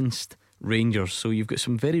against Rangers. So you've got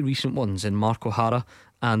some very recent ones in Mark O'Hara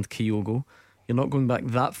and Kyogo. You're not going back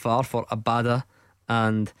that far for Abada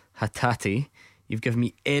and Hatate. You've given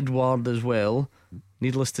me Edward as well.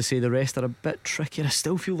 Needless to say, the rest are a bit trickier. I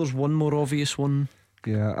still feel there's one more obvious one.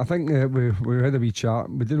 Yeah, I think we had a wee chat.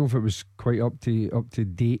 We didn't know if it was quite up to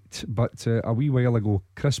date, but a wee while ago,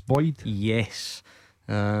 Chris Boyd. Yes,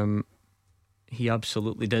 he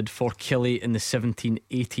absolutely did for Killie in the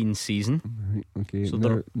 17-18 season. Right, okay,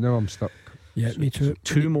 so now I'm stuck. Yeah, me too.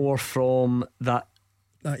 Two more from that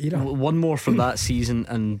era. One more from that season,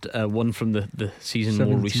 and one from the season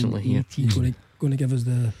more recently here. Going to give us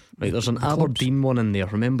the right. There's an Aberdeen one in there.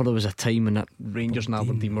 Remember, there was a time when that Rangers and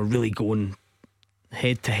Aberdeen were really going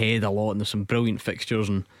head to head a lot, and there's some brilliant fixtures,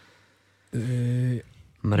 and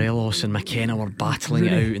Morelos and McKenna were battling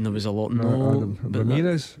it out, and there was a lot.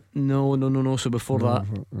 Ramirez. No. So before that,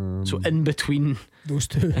 so in between those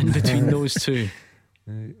two,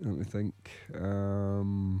 Right, let me think.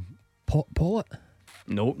 Pollitt.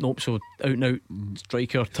 Nope. So out and out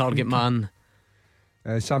striker, target man.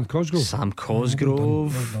 Sam Cosgrove.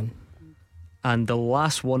 Well done. And the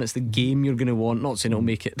last one, it's the game you're going to want. Not saying it'll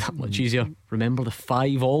make it that much easier. Remember the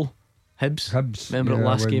 5-all Hibs? Remember the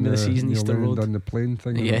last game of the season, Easter Road? Done the plane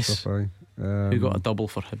thing. Yes. Who got a double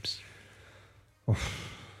for Hibs?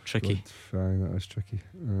 Tricky. That is tricky.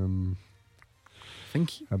 I think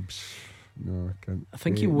Hibs. No, I can't. I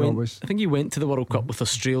think he went to the World Cup with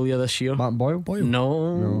Australia this year. Matt Boyle?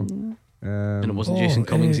 No. And it wasn't Jason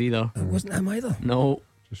Cummings either. It wasn't him either. No.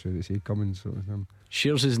 Just ready to say Cummings, so it was him.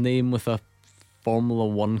 Shares his name with a Formula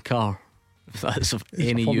 1 car, if that's of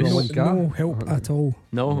any use. No help at all.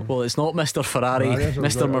 No, well, it's not Mr. Ferrari,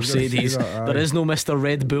 Mr. Mercedes. There is no Mr.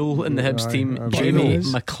 Red Bull in the Hibs team. Jamie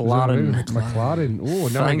McLaren. Oh,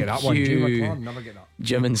 never get that one. Jamie McLaren, never get that.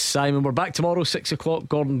 Jim and Simon. We're back tomorrow 6 o'clock.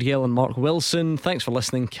 Gordon Duncan and Mark Wilson. Thanks for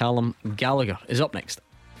listening. Callum Gallagher is up next.